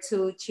number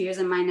 2, Cheers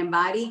in Mind and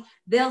Body,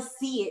 they'll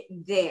see it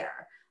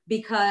there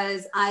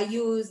because I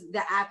use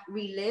the app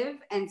Relive.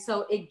 And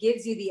so it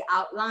gives you the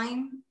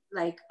outline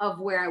like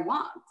of where I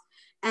walked.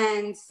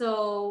 And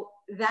so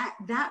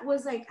that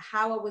was like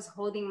how I was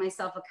holding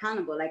myself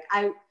accountable. Like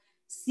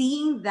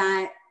seeing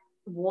that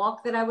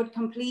walk that I would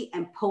complete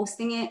and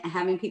posting it and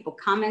having people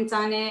comment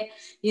on it,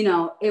 you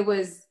know, it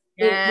was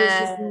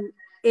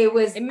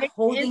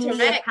holding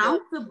me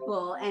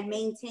accountable and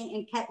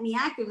kept me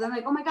active. I'm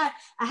like, oh my God,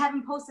 I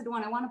haven't posted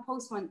one. I want to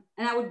post one.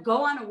 And I would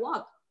go on a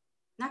walk,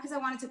 not because I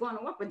wanted to go on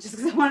a walk, but just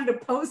because I wanted to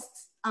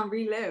post on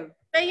Relive.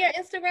 Say your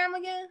Instagram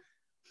again.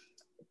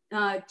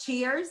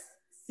 Cheers,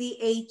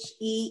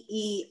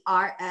 CHEERS,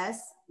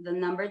 the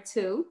number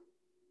 2,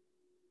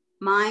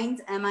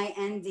 Mind,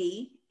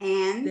 MIND,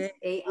 and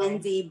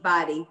AND,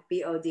 Body,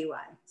 BODY.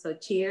 So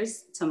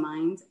cheers to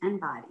Mind and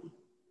Body.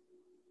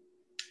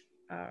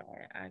 All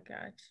right, I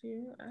got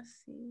you. I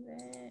see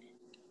that.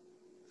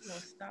 We'll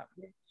stop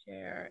the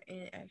share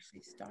and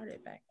actually start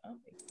it back up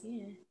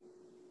again.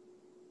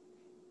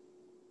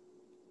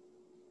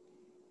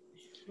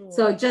 Sure.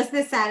 So just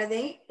this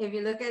Saturday, if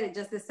you look at it,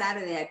 just this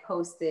Saturday, I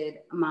posted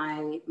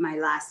my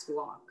last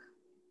walk.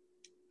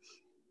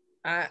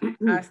 I think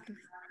I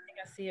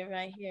see it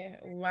right here.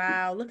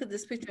 Wow, look at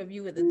this picture of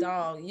you with the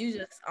dog.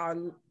 You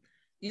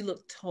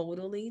look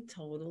totally,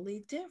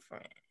 totally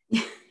different.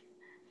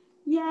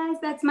 Yes,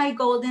 that's my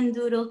golden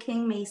doodle,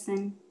 King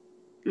Mason.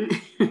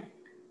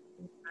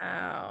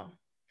 Wow.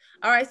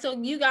 All right,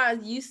 so you guys,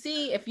 you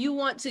see, if you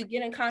want to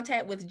get in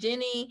contact with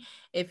Jenny,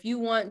 if you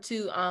want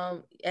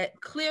to,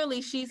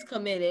 clearly she's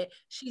committed.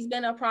 She's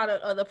been a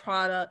product of the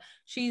product.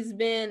 She's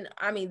been,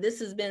 this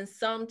has been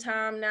some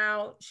time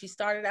now. She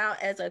started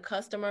out as a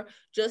customer,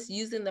 just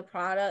using the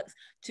products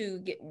to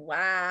get,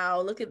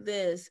 wow, look at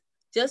this,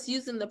 just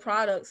using the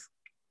products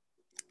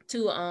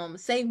to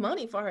save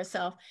money for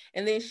herself.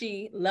 And then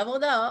she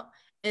leveled up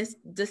and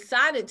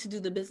decided to do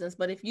the business.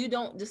 But if you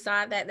don't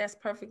decide that, that's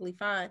perfectly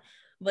fine.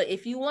 But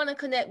if you want to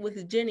connect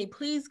with Jenny,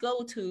 please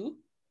go to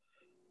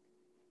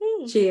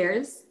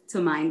Cheers to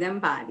Mind and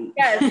Body.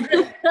 Yes.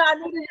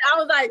 I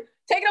was like,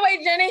 take it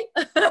away, Jenny.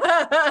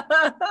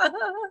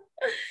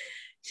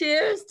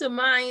 Cheers to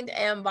Mind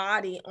and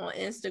Body on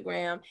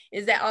Instagram.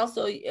 Is that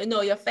also,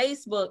 no, your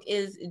Facebook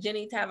is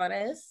Jenny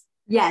Tavares?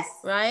 Yes.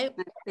 Right?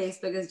 My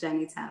Facebook is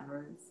Jenny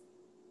Tavares.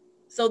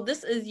 So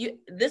this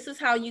is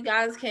how you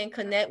guys can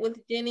connect with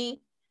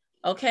Jenny.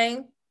 Okay.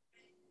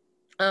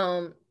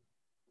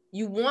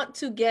 You want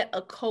to get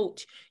a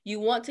coach. You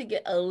want to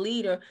get a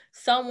leader,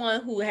 someone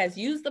who has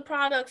used the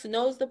products,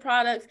 knows the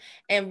products,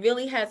 and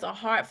really has a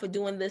heart for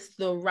doing this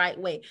the right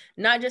way.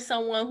 Not just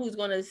someone who's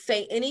going to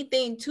say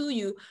anything to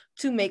you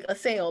to make a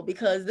sale,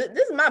 because this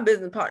is my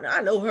business partner.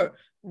 I know her.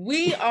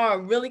 We are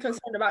really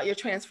concerned about your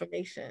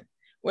transformation.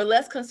 We're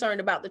less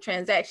concerned about the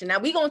transaction. Now,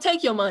 we're going to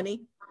take your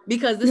money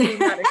because this is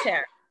not a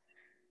charity.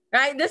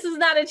 Right? This is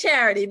not a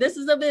charity. This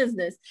is a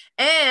business.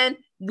 And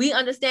we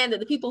understand that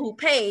the people who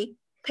pay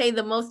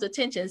the most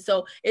attention.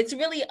 So it's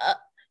really,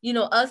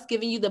 us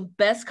giving you the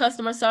best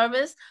customer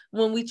service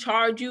when we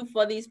charge you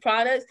for these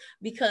products,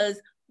 because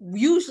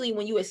usually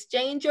when you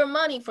exchange your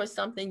money for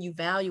something, you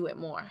value it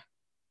more.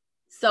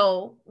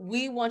 So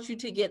we want you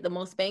to get the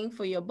most bang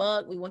for your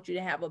buck. We want you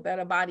to have a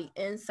better body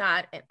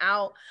inside and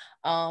out.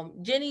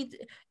 Jenny,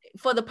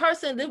 for the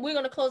person that we're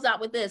going to close out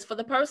with this, for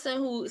the person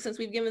who, since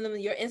we've given them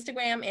your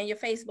Instagram and your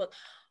Facebook,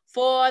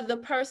 for the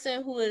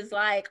person who is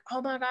like,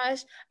 oh my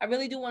gosh, I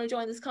really do want to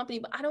join this company,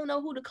 but I don't know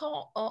who to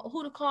call or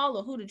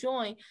who to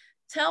join.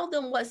 Tell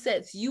them what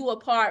sets you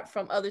apart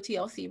from other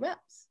TLC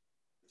reps.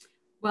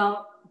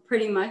 Well,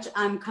 pretty much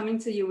I'm coming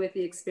to you with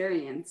the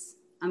experience.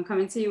 I'm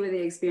coming to you with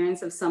the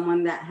experience of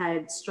someone that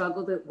had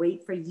struggled with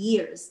weight for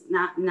years,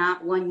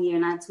 not 1 year,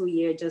 not 2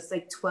 years, just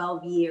like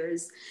 12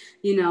 years,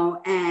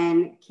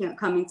 and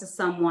coming to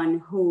someone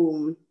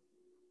who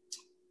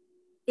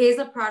is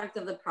a product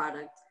of the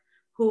product,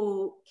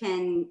 who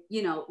can,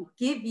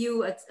 give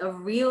you a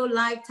real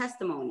life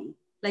testimony.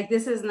 Like,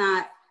 this is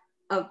not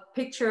a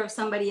picture of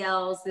somebody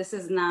else. This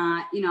is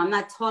not, I'm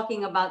not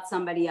talking about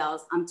somebody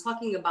else. I'm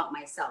talking about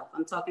myself.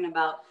 I'm talking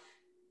about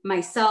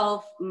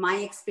myself, my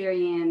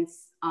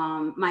experience,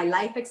 my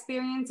life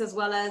experience, as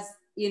well as,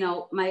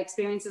 my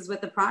experiences with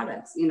the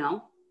products,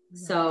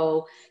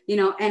 So,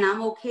 and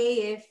I'm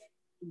okay if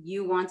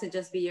you want to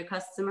just be your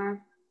customer,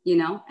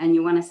 and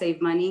you want to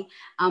save money.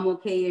 I'm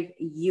okay if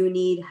you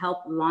need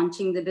help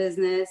launching the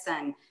business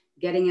and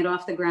getting it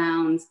off the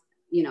ground,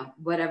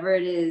 whatever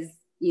it is,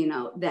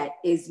 that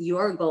is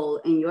your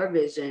goal and your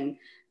vision.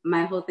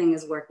 My whole thing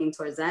is working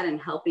towards that and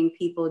helping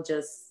people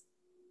just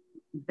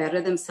better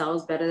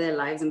themselves, better their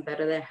lives, and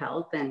better their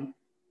health, and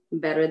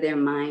better their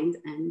mind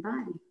and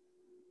body.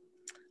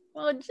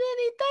 Well,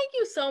 Jenny, thank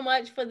you so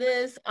much for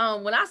this.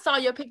 When I saw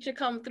your picture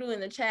come through in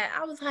the chat,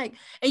 I was like,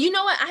 and you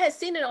know what? I had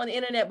seen it on the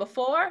internet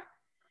before,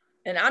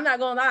 and I'm not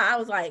gonna lie, I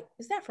was like,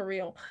 is that for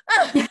real?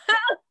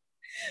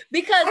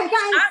 Because I've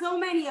gotten so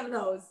many of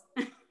those.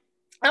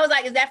 I was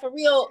like, is that for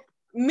real?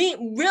 Me,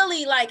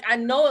 really, like, I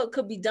know it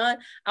could be done.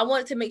 I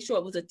wanted to make sure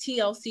it was a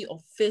TLC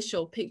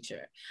official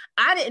picture.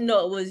 I didn't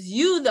know it was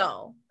you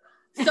though.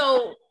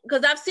 So,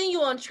 because I've seen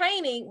you on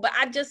training, but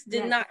I just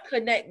did not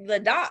connect the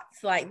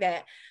dots like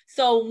that.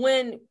 So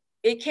when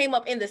it came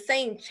up in the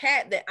same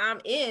chat that I'm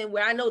in,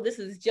 where I know this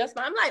is just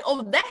I'm like,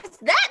 oh, that's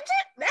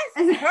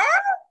her.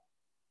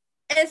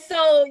 And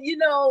so,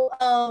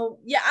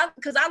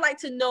 because I like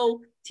to know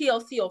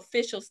TLC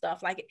official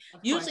stuff. Like,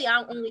 usually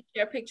I only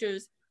share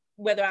pictures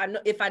whether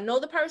if I know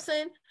the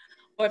person,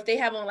 or if they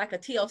have on like a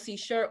TLC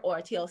shirt or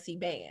a TLC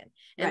band.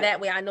 And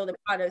that way I know the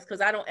products, because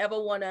I don't ever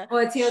want to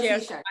share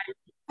shirt.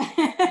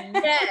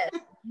 Yes,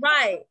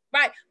 right.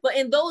 But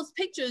in those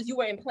pictures, you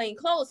were in plain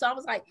clothes. So I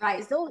was like,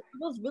 is those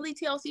really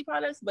TLC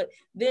products? But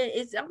then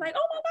I'm like,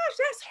 oh my gosh,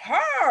 that's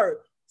her.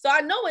 So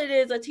I know it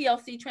is a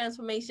TLC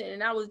transformation.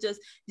 And I was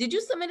did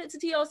you submit it to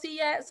TLC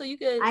yet? So you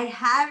could. I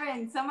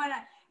haven't. Someone,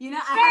 I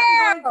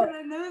have to go into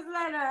the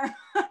newsletter.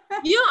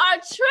 You are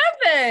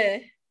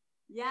tripping.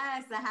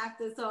 Yes, I have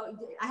to. So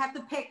I have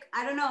to pick,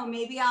 I don't know,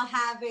 maybe I'll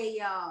have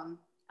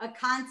a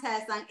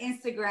contest on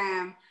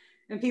Instagram,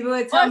 and people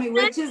would tell me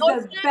which is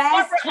the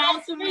best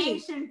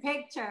transformation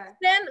picture.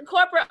 Send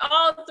corporate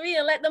all three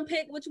and let them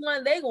pick which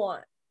one they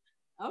want.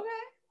 Okay.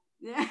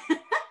 Yeah.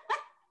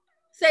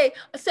 Say,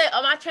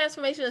 oh, my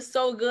transformation is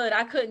so good,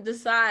 I couldn't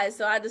decide,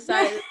 so I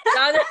decided.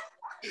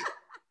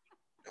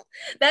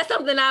 That's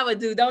something I would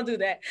do. Don't do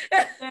that.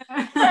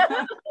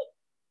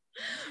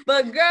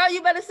 But girl,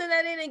 you better send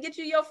that in and get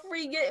you your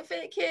free Get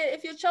Fit kit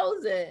if you're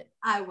chosen.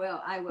 I will.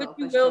 But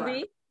you will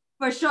be.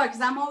 For sure,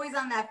 because I'm always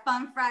on that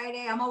Fun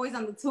Friday. I'm always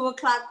on the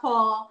 2:00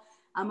 call.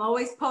 I'm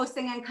always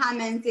posting and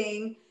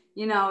commenting.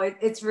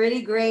 It's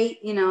really great.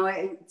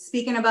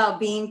 Speaking about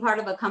being part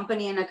of a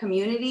company and a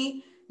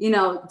community,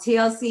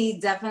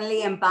 TLC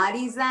definitely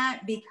embodies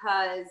that,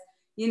 because,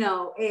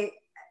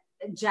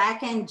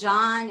 Jack and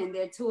John and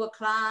their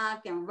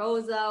 2:00, and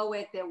Rosa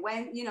with their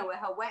with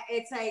her,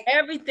 it's like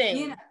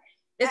everything.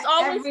 It's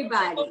always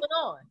everybody going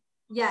on.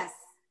 Yes.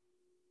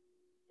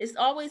 It's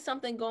always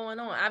something going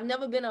on. I've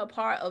never been a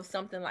part of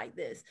something like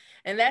this.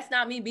 And that's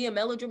not me being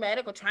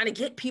melodramatic or trying to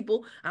get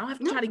people. I don't have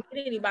to try to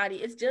get anybody.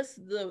 It's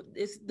just the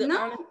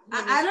no,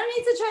 I don't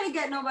need to try to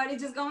get nobody.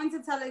 Just going to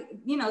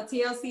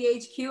TLC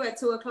HQ at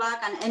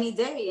 2:00 on any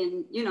day,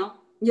 and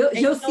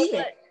you'll see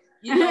it.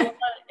 you know what?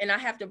 And I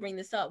have to bring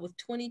this up, with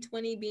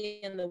 2020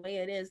 being the way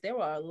it is, there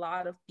were a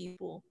lot of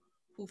people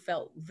who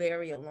felt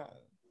very alone.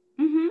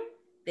 Mm-hmm.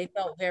 They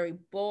felt very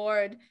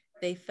bored.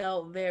 They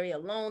felt very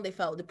alone. They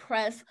felt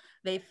depressed.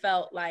 They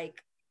felt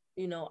like,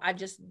 you know, I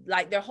just,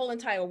 like, their whole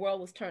entire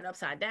world was turned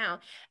upside down.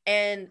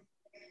 And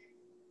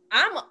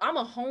I'm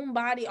a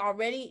homebody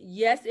already.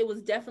 Yes, it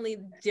was definitely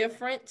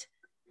different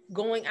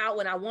going out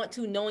when I want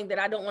to, knowing that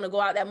I don't want to go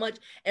out that much,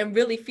 and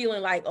really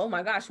feeling like, oh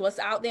my gosh, what's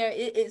out there?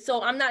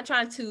 So I'm not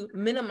trying to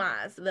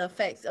minimize the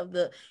effects of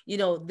the, you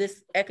know,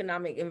 this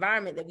economic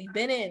environment that we've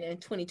been in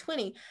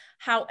 2020.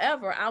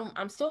 However,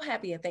 I'm still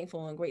happy and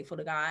thankful and grateful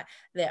to God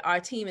that our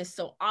team is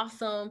so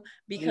awesome,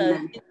 because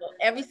you know,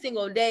 every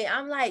single day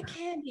I'm like,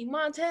 Candy,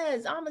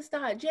 Montez,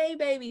 Amistad, Jay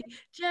Baby,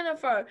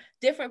 Jennifer,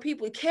 different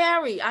people,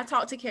 Carrie. I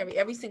talk to Carrie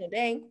every single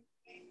day.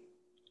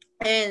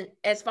 And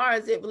as far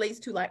as it relates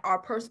to like our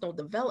personal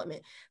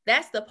development,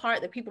 that's the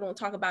part that people don't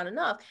talk about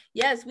enough.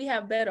 Yes, we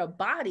have better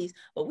bodies,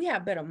 but we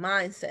have better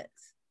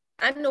mindsets.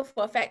 I know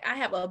for a fact I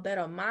have a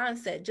better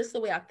mindset, just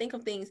the way I think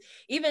of things.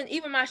 Even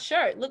my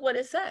shirt, look what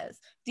it says.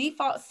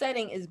 Default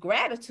setting is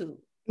gratitude.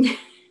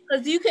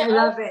 Because you can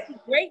love it. Be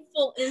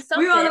grateful in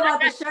something. We're all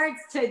about the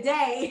shirts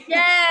today.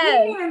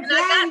 Yes. We didn't even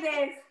plan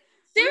this.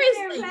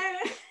 Seriously.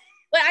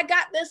 But I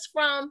got this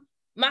from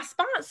my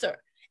sponsor.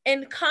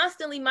 And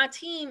constantly my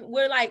team,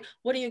 we're like,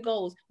 what are your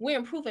goals? We're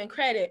improving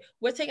credit.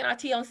 We're taking our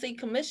TLC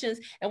commissions,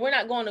 and we're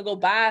not going to go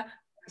buy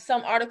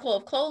some article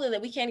of clothing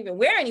that we can't even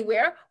wear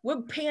anywhere.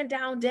 We're paying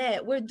down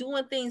debt. We're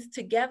doing things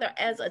together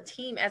as a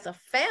team, as a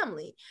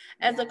family,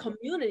 as a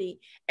community.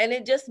 And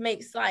it just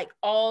makes like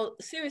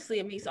seriously,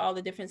 it makes all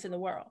the difference in the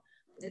world.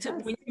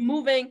 When you're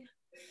moving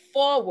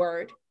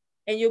forward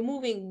and you're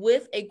moving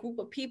with a group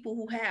of people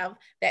who have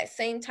that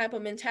same type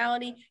of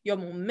mentality, your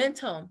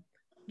momentum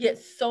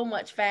gets so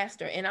much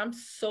faster. And I'm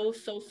so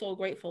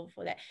grateful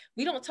for that.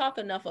 We don't talk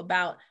enough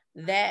about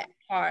that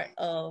part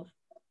of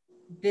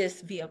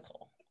this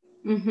vehicle.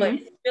 Mm-hmm. But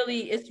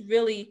it's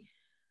really,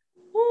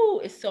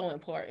 it's so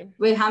important.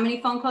 Wait, how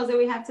many phone calls did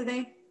we have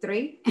today?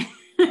 3?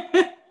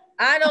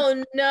 I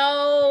don't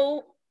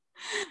know.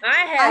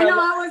 I know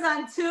I was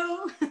on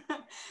 2.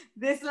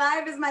 This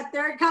live is my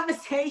 3rd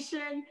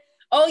conversation.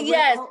 Oh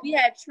yes, we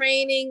had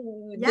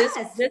training. Yes.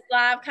 This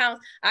live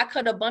counts. I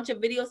cut a bunch of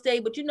videos today,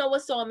 but you know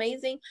what's so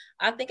amazing?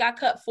 I think I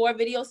cut 4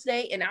 videos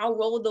today, and I'll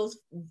roll those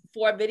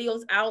 4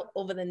 videos out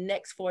over the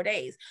next 4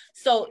 days.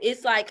 So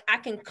it's like I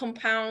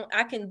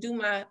can do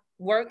my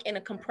work in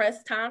a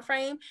compressed time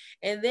frame.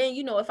 And then,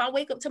 you know, if I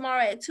wake up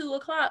tomorrow at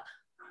 2:00,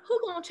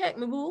 who gonna check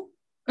me, boo?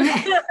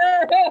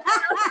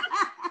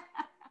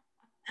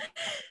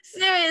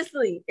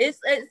 Seriously,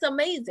 it's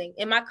amazing.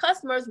 And my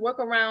customers work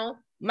around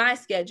my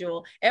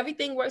schedule.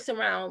 Everything works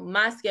around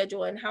my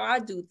schedule and how I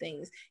do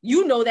things.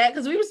 You know that,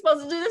 because we were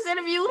supposed to do this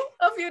interview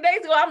a few days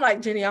ago. I'm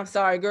like, Jenny, I'm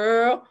sorry,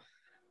 girl.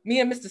 Me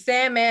and Mr.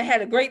 Sandman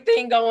had a great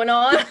thing going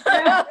on.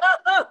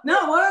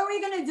 No, what are we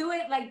gonna do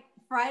it like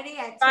Friday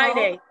at 12?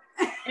 Friday.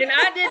 And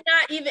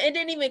it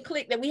didn't even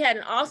click that we had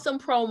an awesome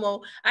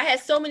promo. I had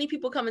so many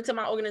people coming to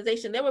my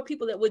organization. There were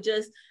people that would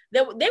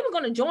they were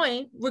going to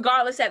join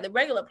regardless at the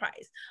regular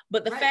price.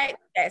 But the fact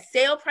that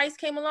sale price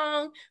came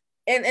along,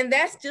 and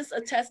that's just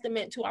a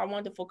testament to our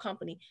wonderful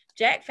company.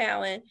 Jack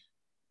Fallon,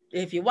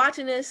 if you're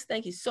watching this,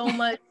 thank you so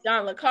much.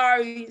 John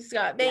Licari,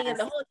 Scott Bacon,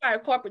 the whole entire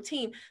corporate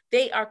team,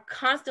 they are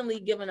constantly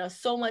giving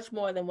us so much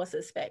more than what's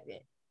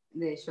expected.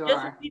 They sure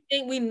just are. We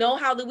think we know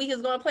how the week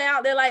is going to play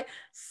out. They're like,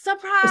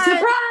 surprise.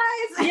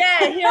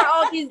 Yeah, here are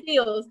all these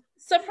deals.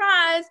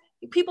 Surprise.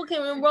 People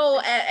can enroll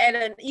at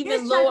an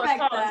even lower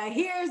cost.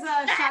 Here's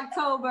a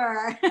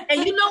Shocktober.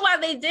 And you know why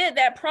they did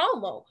that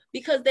promo?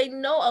 Because they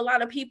know a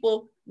lot of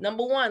people,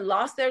 number one,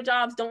 lost their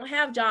jobs, don't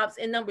have jobs.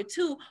 And number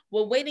 2,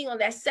 we're waiting on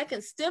that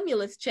second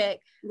stimulus check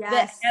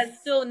that has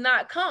still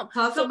not come.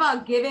 Talk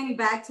about giving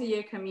back to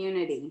your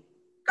community.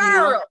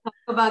 Girl. Talk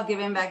about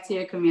giving back to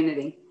your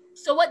community.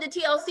 So what did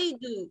TLC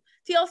do?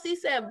 TLC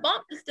said,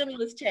 bump the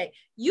stimulus check.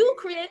 You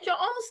create your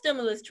own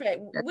stimulus check.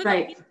 We're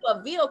going to give you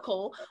a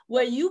vehicle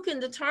where you can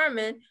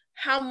determine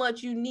how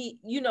much you need,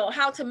 you know,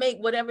 how to make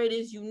whatever it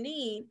is you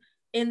need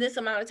in this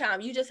amount of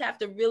time. You just have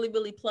to really,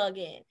 really plug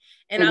in.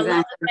 And I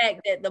love the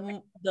fact that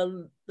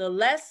the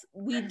less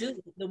we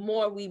do, the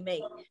more we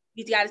make.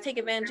 You got to take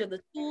advantage of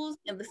the tools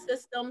and the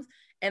systems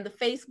and the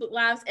Facebook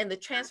Lives and the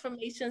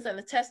transformations and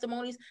the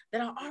testimonies that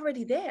are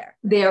already there.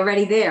 They're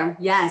already there.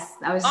 Yes.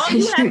 All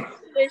you have to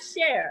do is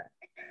share.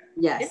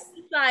 Yes.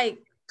 It's like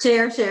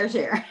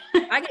share.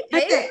 I get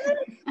paid for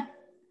this?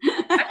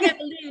 I can't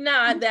believe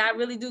now that I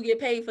really do get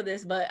paid for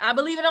this, but I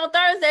believe it on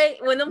Thursday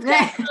when them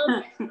checks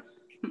come.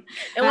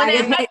 And when I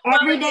get paid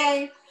every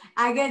day,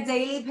 I get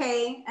daily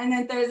pay, and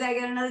then Thursday I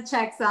get another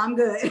check, so I'm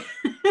good.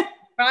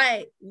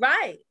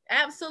 Right.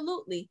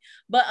 Absolutely.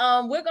 But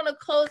we're gonna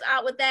close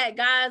out with that,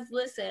 guys.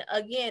 Listen,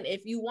 again,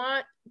 if you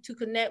want to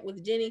connect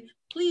with Jenny,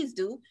 please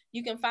do.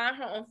 You can find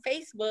her on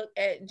Facebook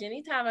at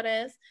Jenny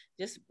Tavares.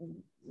 Just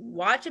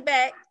watch it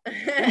back.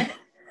 And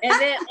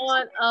then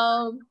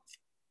on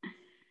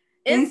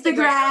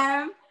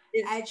Instagram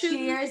at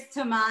Cheers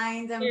to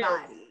Mind and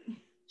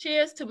Body.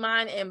 Cheers to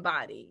mind and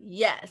body.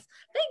 Yes.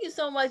 Thank you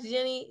so much,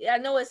 Jenny. I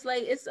know it's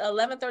late. It's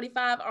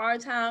 11:35 our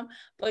time,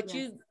 but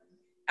Yes.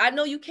 I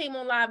know you came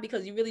on live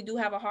because you really do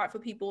have a heart for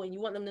people and you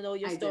want them to know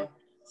your I story do.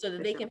 so that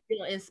For they sure. can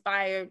feel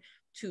inspired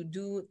to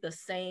do the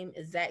same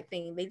exact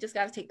thing. They just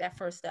got to take that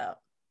first step.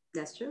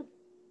 That's true.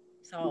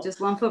 So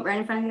Just one foot right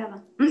in front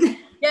of the other.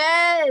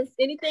 yes.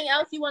 Anything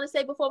else you want to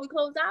say before we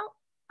close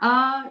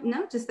out?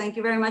 No, just thank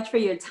you very much for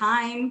your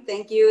time.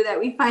 Thank you that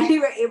we finally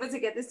were able to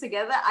get this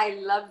together. I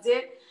loved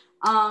it.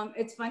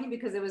 It's funny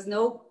because there was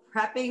no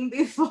prepping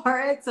before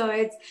it. So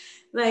it's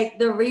like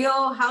the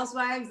real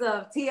housewives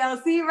of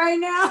TLC right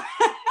now.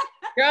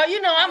 Girl,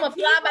 you know I'm a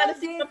fly by the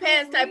seat of my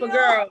pants type of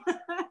girl.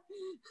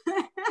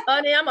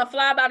 Honey, I'm a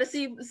fly by the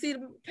seat of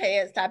the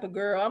pants type of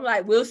girl. I'm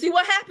like, we'll see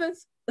what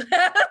happens.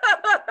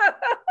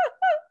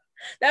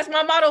 That's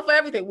my motto for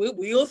everything.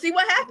 We'll see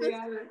what happens.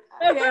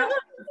 Yeah.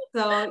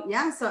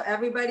 So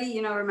everybody,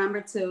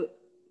 remember to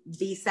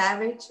be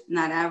savage,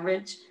 not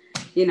average,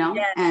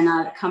 Yes. and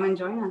come and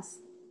join us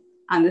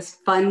on this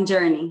fun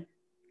journey.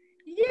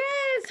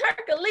 Yes,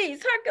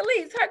 Hercules.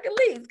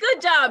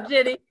 Good job,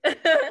 Jenny. All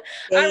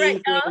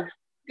right, y'all.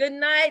 Good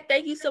night.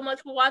 Thank you so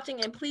much for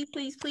watching. And please,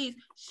 please, please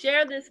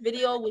share this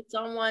video with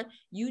someone.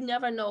 You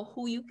never know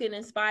who you can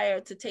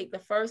inspire to take the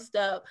first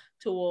step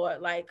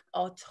toward like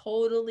a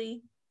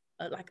total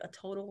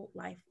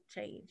life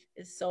change.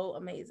 It's so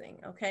amazing.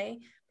 Okay.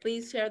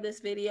 Please share this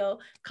video,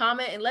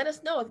 comment, and let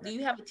us know if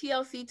you have a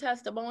TLC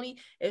testimony.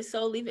 If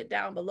so, leave it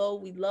down below.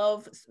 We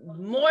love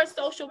more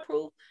social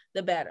proof,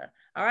 the better.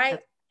 All right.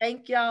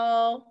 Thank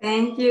y'all.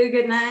 Thank you.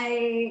 Good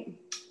night.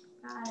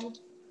 Bye.